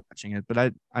 consider watching it, but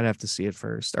I'd have to see it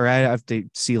first, or I have to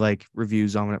see like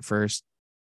reviews on it first.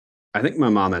 I think my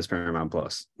mom has Paramount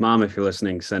Plus. Mom, if you're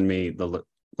listening, send me the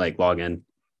like login.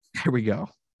 Here we go.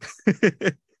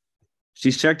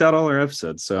 She's checked out all her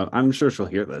episodes, so I'm sure she'll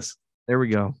hear this. There we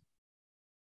go.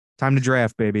 Time to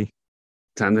draft, baby.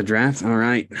 Time to draft. All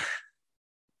right.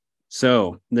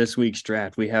 So this week's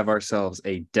draft, we have ourselves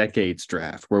a decades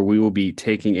draft where we will be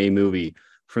taking a movie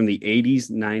from the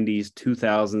 80s, 90s,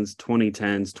 2000s,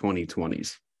 2010s,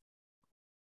 2020s.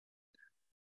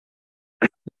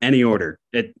 Any order.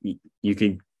 You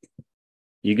can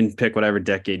you can pick whatever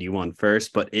decade you want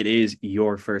first, but it is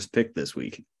your first pick this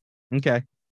week. Okay.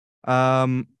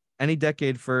 Um, any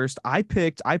decade first. I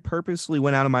purposely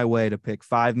went out of my way to pick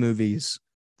 5 movies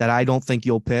that I don't think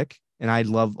you'll pick, and I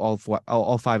love all 5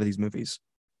 of these movies.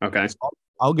 Okay. So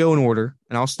I'll go in order,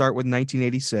 and I'll start with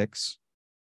 1986,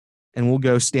 and we'll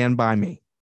go Stand By Me.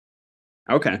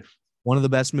 Okay. One of the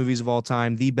best movies of all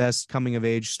time, the best coming of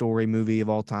age story movie of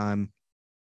all time.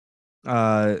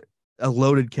 Uh, a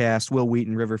loaded cast: Will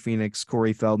Wheaton, River Phoenix,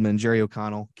 Corey Feldman, Jerry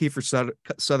O'Connell,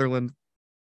 Sutherland.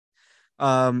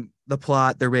 The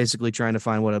plot, they're basically trying to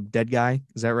find what, a dead guy.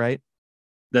 Is that right?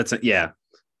 That's it. Yeah.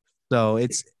 So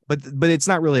but it's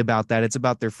not really about that. It's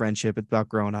about their friendship. It's about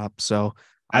growing up. So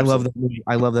I love Absolutely. that movie.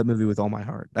 I love that movie with all my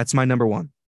heart. That's my number one.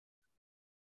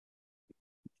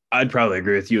 I'd probably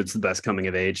agree with you. It's the best coming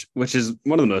of age, which is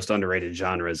one of the most underrated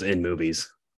genres in movies.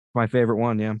 My favorite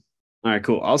one. Yeah. All right,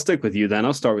 cool. I'll stick with you then.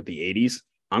 I'll start with the 80s.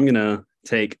 I'm going to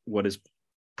take what is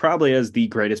probably as the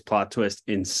greatest plot twist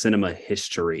in cinema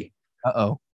history.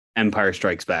 Uh-oh. Empire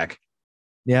Strikes Back.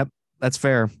 Yep. That's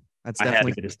fair. That's I had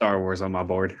definitely. to get a Star Wars on my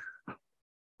board.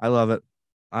 I love it.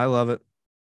 I love it.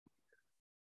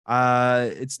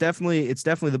 It's definitely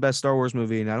the best Star Wars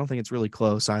movie, and I don't think it's really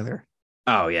close either.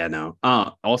 Oh, yeah, no.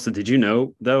 Also, did you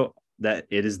know, though, that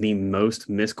it is the most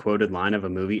misquoted line of a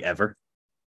movie ever?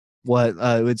 What?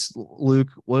 It's Luke.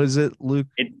 What is it? Luke.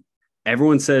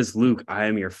 Everyone says, Luke, I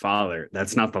am your father.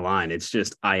 That's not the line. It's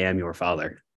just, I am your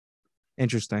father.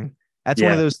 Interesting. That's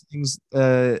one of Yeah. those things.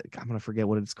 I'm gonna forget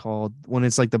what it's called when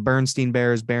it's like the Berenstein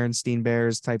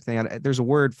Bears type thing. There's a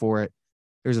word for it.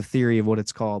 There's a theory of what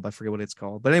it's called. I forget what it's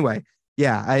called. But anyway,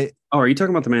 yeah. Oh, are you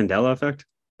talking about the Mandela effect?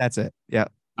 That's it. Yeah.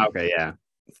 Okay, yeah.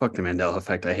 Fuck the Mandela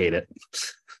effect. I hate it.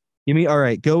 Give me. All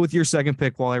right. Go with your second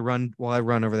pick while I run. While I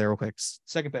run over there real quick.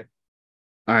 Second pick.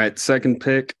 All right, second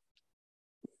pick.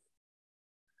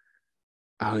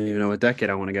 I don't even know what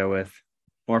decade I want to go with,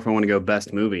 or if I want to go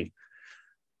best movie.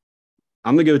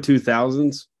 I'm gonna go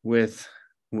 2000s with.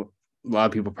 A lot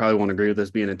of people probably won't agree with this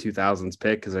being a 2000s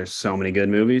pick because there's so many good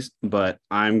movies, but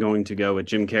I'm going to go with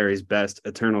Jim Carrey's best,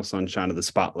 Eternal Sunshine of the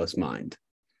Spotless Mind.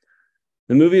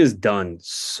 The movie is done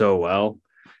so well,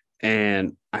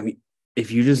 and I mean,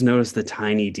 if you just notice the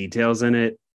tiny details in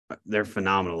it, they're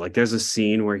phenomenal. Like there's a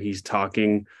scene where he's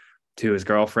talking to his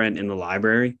girlfriend in the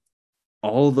library.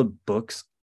 All the books,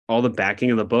 all the backing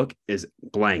of the book is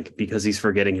blank because he's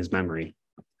forgetting his memory.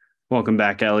 Welcome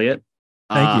back, Elliot.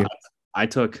 Thank you. I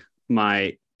took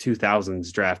my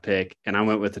 2000s draft pick and I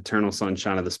went with Eternal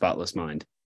Sunshine of the Spotless Mind.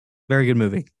 Very good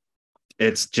movie.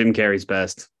 It's Jim Carrey's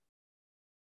best.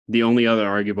 The only other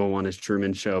arguable one is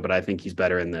Truman Show, but I think he's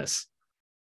better in this.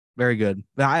 Very good.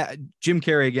 Jim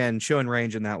Carrey again showing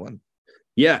range in that one.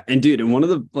 Yeah, and dude, and one of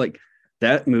the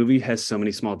that movie has so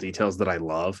many small details that I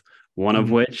love. One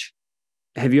of which,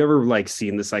 have you ever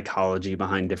seen the psychology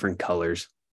behind different colors?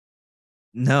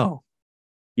 No.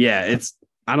 Yeah,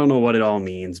 I don't know what it all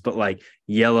means, but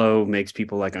yellow makes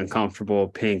people uncomfortable,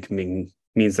 pink means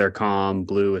they're calm,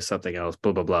 blue is something else,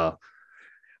 blah blah blah.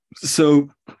 So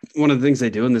one of the things they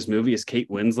do in this movie is Kate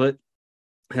Winslet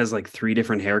has 3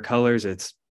 different hair colors.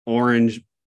 It's orange,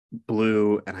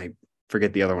 blue, and I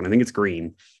forget the other one. I think it's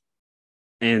green.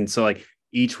 And so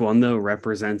each one though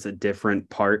represents a different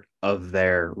part of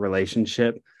their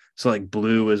relationship. So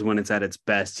blue is when it's at its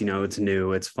best, it's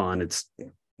new, it's fun, it's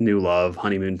new love,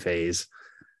 honeymoon phase.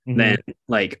 Then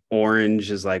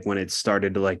orange is when it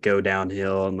started to go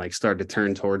downhill and start to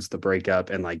turn towards the breakup,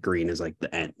 and green is the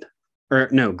end. Or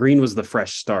no, green was the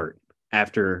fresh start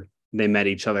after they met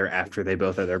each other after they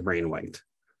both had their brain wiped.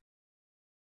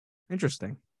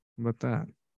 Interesting. How about that?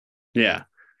 Yeah.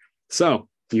 So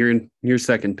your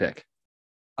second pick.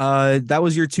 That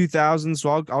was your 2000,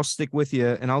 so I'll stick with you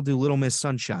and I'll do Little Miss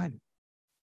Sunshine.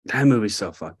 That movie's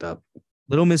so fucked up.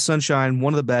 Little Miss Sunshine,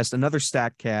 one of the best. Another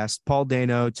stacked cast: Paul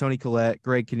Dano, Toni Collette,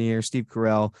 Greg Kinnear, Steve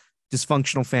Carell.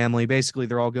 Dysfunctional family. Basically,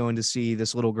 they're all going to see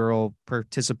this little girl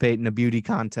participate in a beauty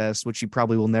contest, which she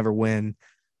probably will never win.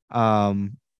 Yeah,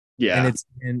 and it's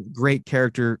great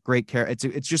character.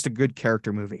 It's just a good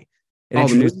character movie. The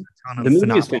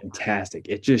movie is fantastic.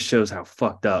 It just shows how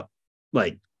fucked up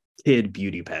kid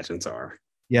beauty pageants are.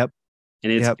 Yep.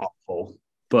 And it's awful.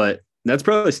 But that's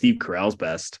probably Steve Carell's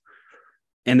best.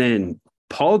 And then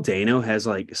Paul Dano has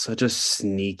such a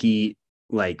sneaky,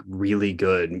 really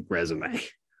good resume.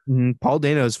 Paul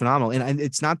Dano is phenomenal. And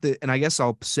it's not and I guess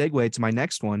I'll segue to my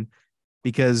next one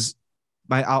because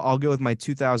I'll go with my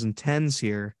 2010s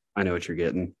here. I know what you're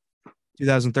getting.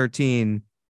 2013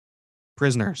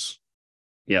 Prisoners.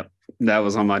 Yep. That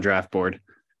was on my draft board.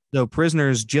 So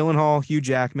Prisoners, Gyllenhaal, Hugh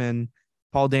Jackman,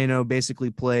 Paul Dano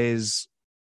basically plays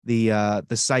the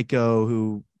psycho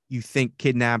who you think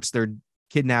kidnaps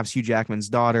Hugh Jackman's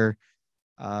daughter.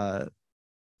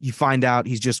 You find out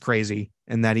he's just crazy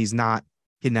and that he's not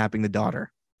kidnapping the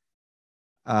daughter.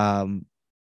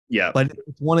 Yeah. But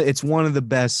it's one of the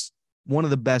best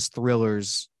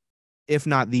thrillers, if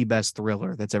not the best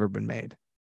thriller that's ever been made.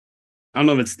 I don't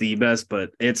know if it's the best,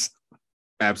 but it's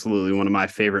absolutely one of my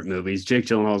favorite movies. Jake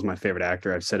Gyllenhaal is my favorite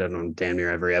actor. I've said it on damn near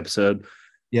every episode.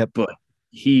 Yep. But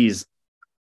he's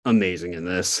amazing in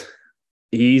this.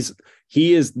 He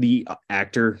is the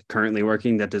actor currently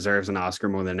working that deserves an Oscar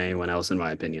more than anyone else, in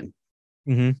my opinion.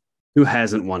 Mm-hmm. Who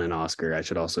hasn't won an Oscar? I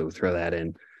should also throw that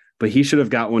in. But he should have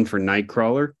got one for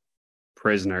Nightcrawler,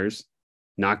 Prisoners,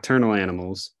 Nocturnal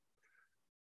Animals.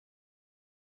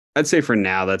 I'd say for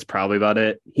now, that's probably about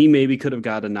it. He maybe could have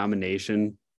got a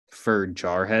nomination for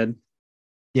Jarhead.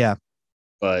 Yeah.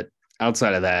 But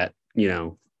outside of that,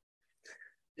 who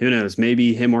knows?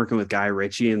 Maybe him working with Guy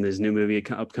Ritchie in this new movie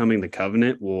upcoming, The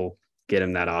Covenant, will get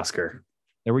him that Oscar.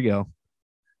 There we go.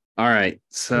 All right.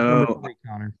 So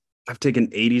Connor. I've taken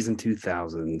 80s and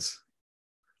 2000s.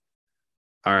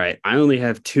 All right. I only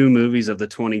have 2 movies of the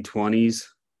 2020s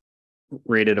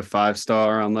rated a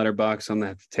 5-star on Letterboxd. I'm going to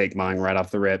have to take mine right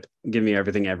off the rip. Give me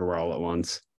Everything Everywhere All at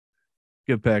Once.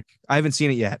 Good pick. I haven't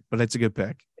seen it yet, but it's a good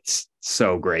pick. It's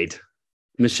so great.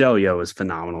 Michelle Yeoh is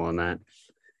phenomenal in that.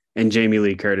 And Jamie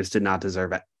Lee Curtis did not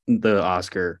deserve the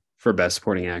Oscar for Best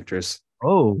Supporting Actress.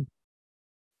 Oh.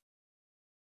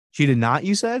 She did not,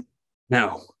 you said?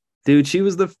 No. Dude, she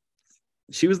was the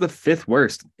 5th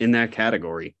worst in that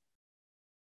category.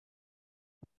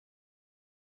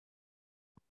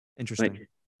 Interesting.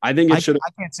 I think it should.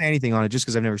 I can't say anything on it just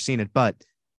because I've never seen it, but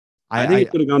I think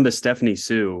it should have gone to Stephanie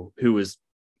Sue, who was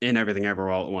in Everything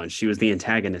Everywhere All at Once. She was the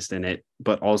antagonist in it,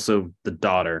 but also the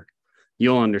daughter.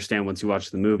 You'll understand once you watch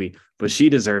the movie, but she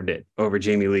deserved it over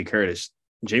Jamie Lee Curtis.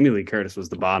 Jamie Lee Curtis was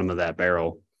the bottom of that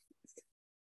barrel.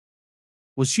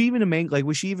 Was she even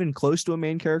was she even close to a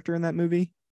main character in that movie?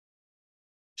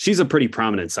 She's a pretty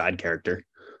prominent side character.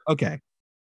 Okay.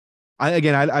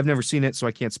 I've never seen it, so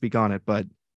I can't speak on it, but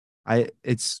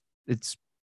it's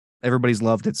everybody's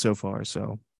loved it so far.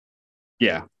 So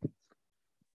yeah,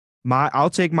 I'll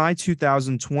take my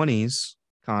 2020s,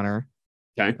 Connor.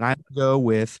 Okay, and I go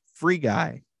with Free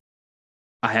Guy.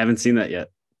 I haven't seen that yet.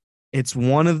 It's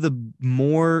one of the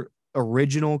more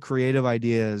original creative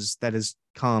ideas that has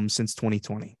come since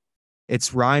 2020.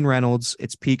 It's Ryan Reynolds.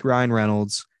 It's peak Ryan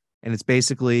Reynolds, and it's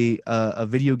basically a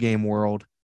video game world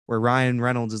where Ryan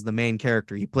Reynolds is the main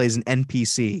character. He plays an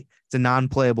NPC. It's a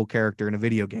non-playable character in a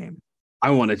video game. I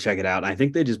want to check it out. I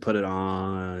think they just put it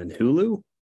on Hulu.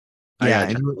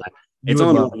 Yeah, it's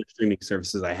on all the streaming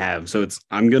services I have, so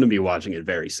I'm going to be watching it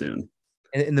very soon.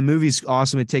 And the movie's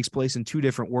awesome. It takes place in 2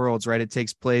 different worlds, right? It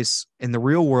takes place in the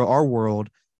real world, our world,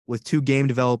 with 2 game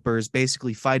developers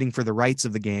basically fighting for the rights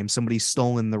of the game. Somebody's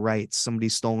stolen the rights.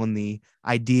 Somebody's stolen the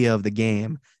idea of the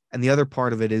game. And the other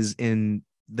part of it is in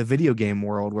the video game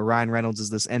world where Ryan Reynolds is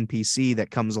this NPC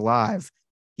that comes alive.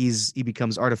 He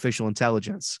becomes artificial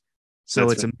intelligence.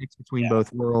 So it's a mix between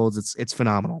both worlds. It's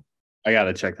phenomenal. I got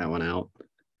to check that one out.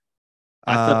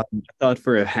 I thought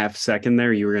for a half second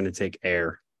there you were going to take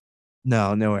Air.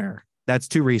 No Air. That's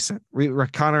too recent.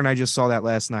 Connor and I just saw that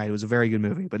last night. It was a very good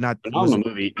movie, but not a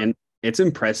movie. And it's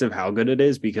impressive how good it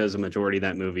is because the majority of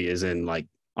that movie is in like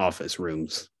office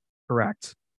rooms.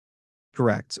 Correct.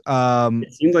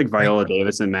 It seems like Viola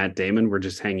Davis and Matt Damon were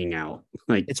just hanging out.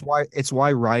 Like it's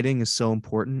why writing is so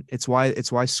important. It's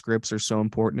why scripts are so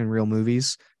important in real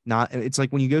movies. It's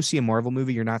like when you go see a Marvel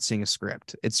movie, you're not seeing a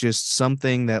script. It's just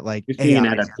something that like you're seeing an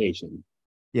adaptation.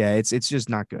 Yeah, it's just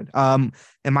not good. And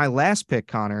my last pick,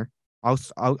 Connor, I'm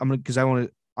gonna because I want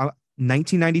to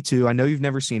 1992. I know you've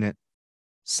never seen it.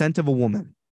 Scent of a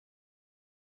Woman.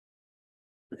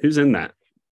 Who's in that?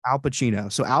 Al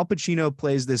Pacino. So Al Pacino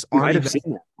plays this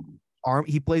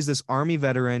he plays this army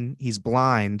veteran. He's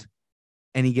blind,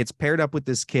 and he gets paired up with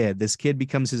this kid. This kid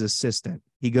becomes his assistant.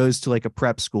 He goes to like a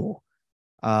prep school.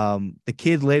 The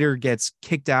kid later gets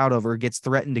kicked out of or gets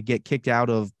threatened to get kicked out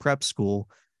of prep school.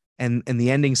 And the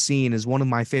ending scene is one of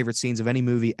my favorite scenes of any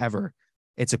movie ever.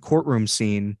 It's a courtroom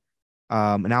scene.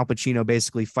 And Al Pacino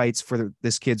basically fights for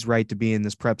this kid's right to be in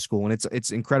this prep school. And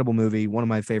it's an incredible movie. One of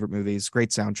my favorite movies.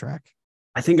 Great soundtrack.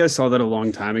 I think I saw that a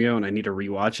long time ago and I need to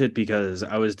rewatch it because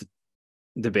I was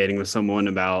debating with someone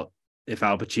about if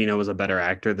Al Pacino was a better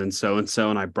actor than so-and-so,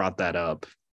 and I brought that up.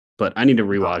 But I need to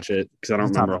rewatch it because I don't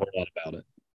remember a whole lot about it.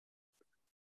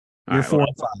 You're 4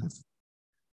 and 5.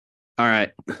 All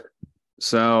right.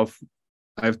 So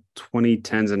I have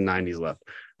 2010s and 90s left.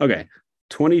 Okay.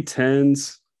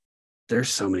 2010s. There's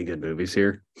so many good movies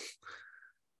here.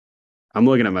 I'm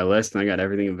looking at my list and I got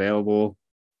everything available.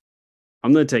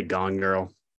 I'm gonna take Gone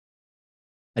Girl.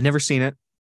 I've never seen it.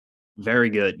 Very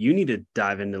good. You need to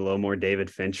dive into a little more David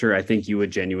Fincher. I think you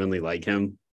would genuinely like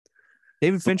him.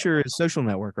 David Fincher is Social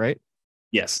Network, right?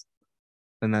 Yes,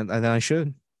 And then I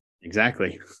should.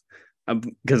 exactly.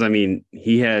 Because I mean,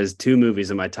 he has two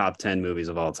movies in my top 10 movies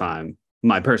of all time.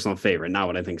 My personal favorite, not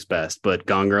what I think's best, but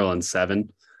Gone Girl and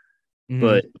Seven. Hmm.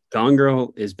 But Gone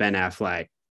Girl is Ben Affleck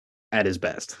at his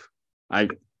best. I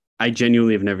I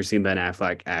genuinely have never seen Ben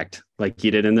Affleck act like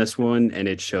he did in this one, and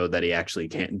it showed that he actually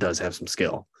does have some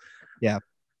skill. Yeah.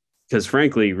 Because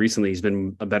frankly, recently he's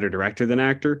been a better director than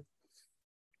actor.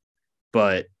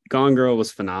 But Gone Girl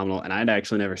was phenomenal, and I'd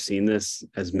actually never seen this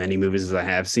as many movies as I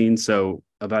have seen. So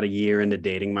about a year into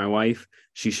dating my wife,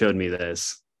 she showed me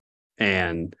this,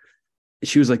 and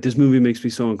she was like, "This movie makes me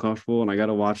so uncomfortable, and I got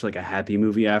to watch like a happy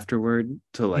movie afterward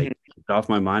to like get off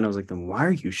my mind." I was like, "Then why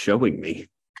are you showing me?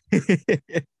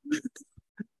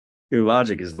 Your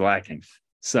logic is lacking."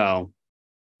 So,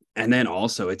 and then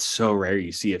also, it's so rare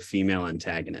you see a female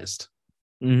antagonist.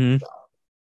 Hmm.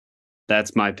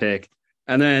 That's my pick.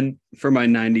 And then for my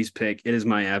 90s pick, it is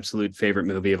my absolute favorite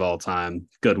movie of all time,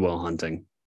 Good Will Hunting.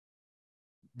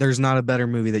 There's not a better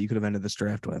movie that you could have ended this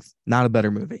draft with. Not a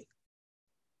better movie.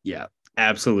 Yeah,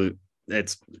 absolute.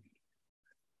 It's,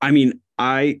 I mean,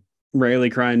 I rarely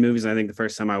cry in movies. I think the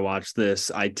first time I watched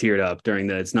this, I teared up during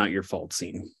the "It's Not Your Fault"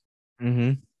 scene.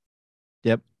 Hmm.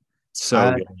 Yep.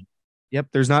 So good. Yep.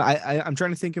 There's not. I'm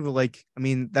trying to think of like. I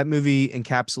mean, that movie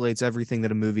encapsulates everything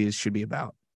that a movie should be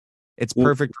about. It's Well,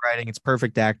 perfect writing. It's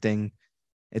perfect acting.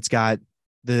 It's got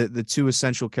the two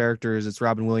essential characters. It's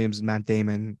Robin Williams and Matt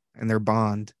Damon and their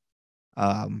bond.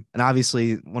 And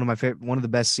obviously one of the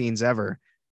best scenes ever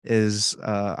is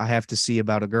I have to see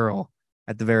about a girl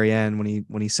at the very end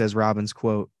when he says Robin's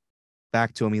quote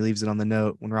back to him. He leaves it on the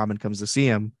note when Robin comes to see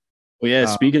him. yeah, Uh,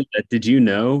 speaking of that, did you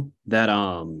know that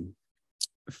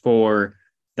for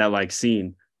that like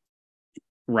scene,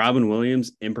 Robin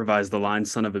Williams improvised the line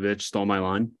 "Son of a bitch stole my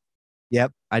line."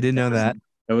 yep, I didn't That know was that.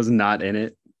 that was not in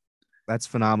it. That's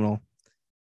phenomenal.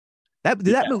 Yeah,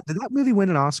 Did that movie win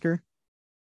an Oscar?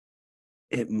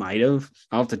 it might have.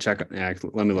 I'll have to check.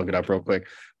 Let me look it up real quick.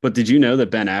 But did you know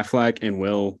that Ben Affleck and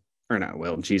or not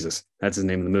Will, Jesus, that's his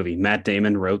name in the movie. Matt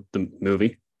Damon wrote the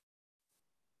movie.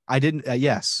 I didn't.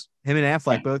 Yes, him and Yeah.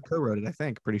 Affleck both co-wrote it. I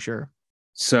think, pretty sure.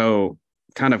 So,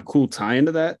 kind of cool tie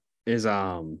into that is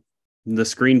the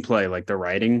screenplay, like the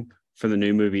writing for the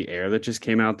new movie Air that just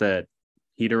came out that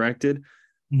he directed,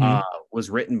 Hmm. uh, was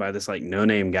written by this like no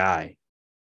name guy,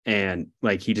 and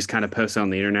like he just kind of posted on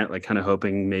the internet, like kind of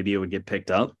hoping maybe it would get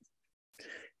picked up.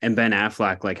 And Ben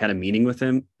Affleck like had a meeting with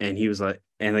him, and he was like,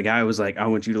 and the guy was like, "I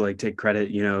want you to like take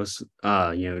credit, just."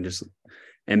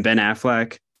 And Ben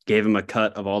Affleck gave him a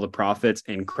cut of all the profits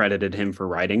and credited him for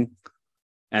writing,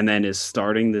 and then is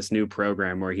starting this new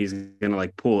program where he's gonna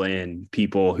like pull in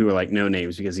people who are like no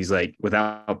names because he's like,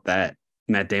 without that,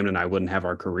 Matt Damon and I wouldn't have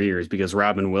our careers because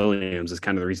Robin Williams is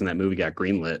kind of the reason that movie got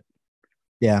greenlit.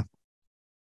 Yeah.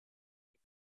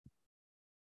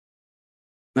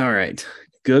 All right,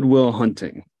 Good Will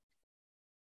Hunting.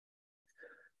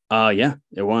 Yeah,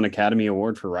 it won Academy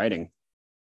Award for writing.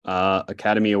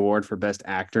 Academy Award for Best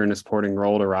Actor in a Supporting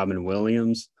Role to Robin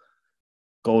Williams.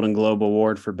 Golden Globe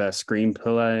Award for Best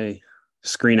Screenplay.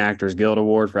 Screen Actors Guild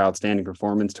Award for Outstanding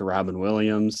Performance to Robin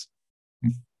Williams.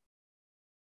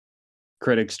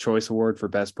 Critics' Choice Award for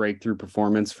Best Breakthrough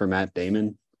Performance for Matt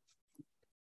Damon.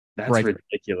 That's Right.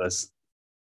 ridiculous.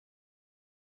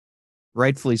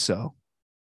 Rightfully so.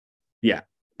 Yeah.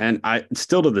 And I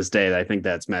still to this day, I think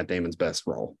that's Matt Damon's best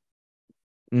role.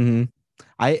 Hmm.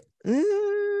 I.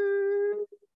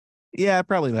 Yeah, it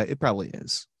probably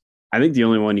is. I think the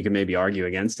only one you can maybe argue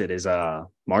against it is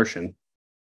Martian.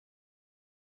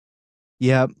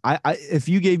 Yeah, I if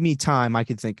you gave me time, I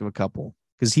could think of a couple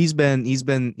because he's been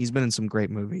in some great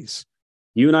movies.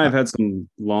 You and I Uh, have had some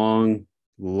long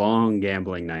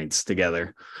gambling nights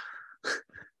together. it's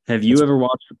Have you ever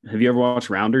watched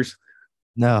Rounders?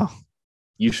 no,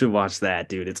 You should watch that,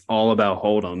 dude. It's all about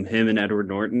Hold'em, him and Edward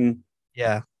Norton.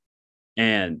 yeah,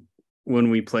 And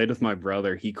when we played with my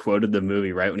brother, he quoted the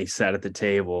movie right when he sat at the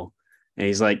table. And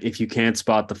he's like, if you can't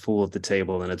spot the fool at the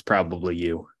table, then it's probably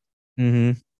you.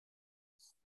 hmm.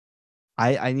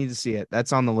 I need to see it.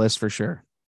 That's on the list for sure.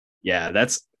 Yeah,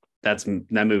 that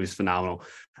movie's phenomenal.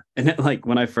 And then, like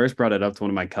when I first brought it up to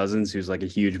one of my cousins who's like a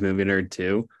huge movie nerd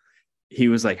too, he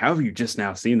was like, how have you just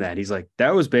now seen that? He's like,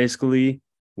 that was basically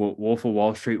what Wolf of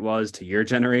Wall Street was to your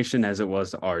generation as it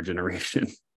was to our generation.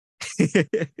 I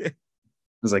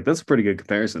was like, that's a pretty good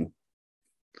comparison.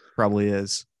 Probably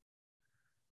is.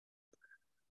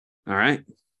 All right.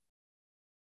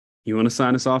 You want to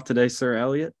sign us off today, Sir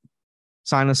Elliot?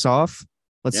 Sign us off.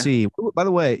 Let's Yeah. see. By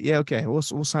the way, yeah, okay. We'll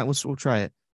sign. We'll try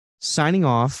it. Signing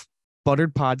off.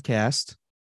 Buttered podcast.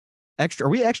 Extra. Are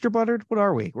we extra buttered? What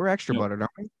are we? We're extra No. buttered,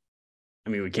 aren't we? I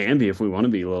mean, we can be if we want to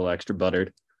be a little extra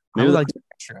buttered. I Maybe would that, like to be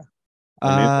extra.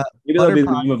 yeah, maybe that'll Buttered be the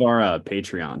pop, name of our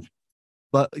Patreon.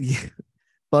 but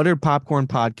buttered popcorn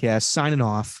podcast. Signing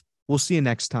off. We'll see you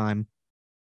next time.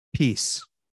 Peace.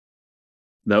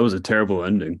 That was a terrible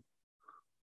ending,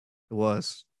 It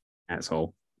was.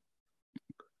 asshole.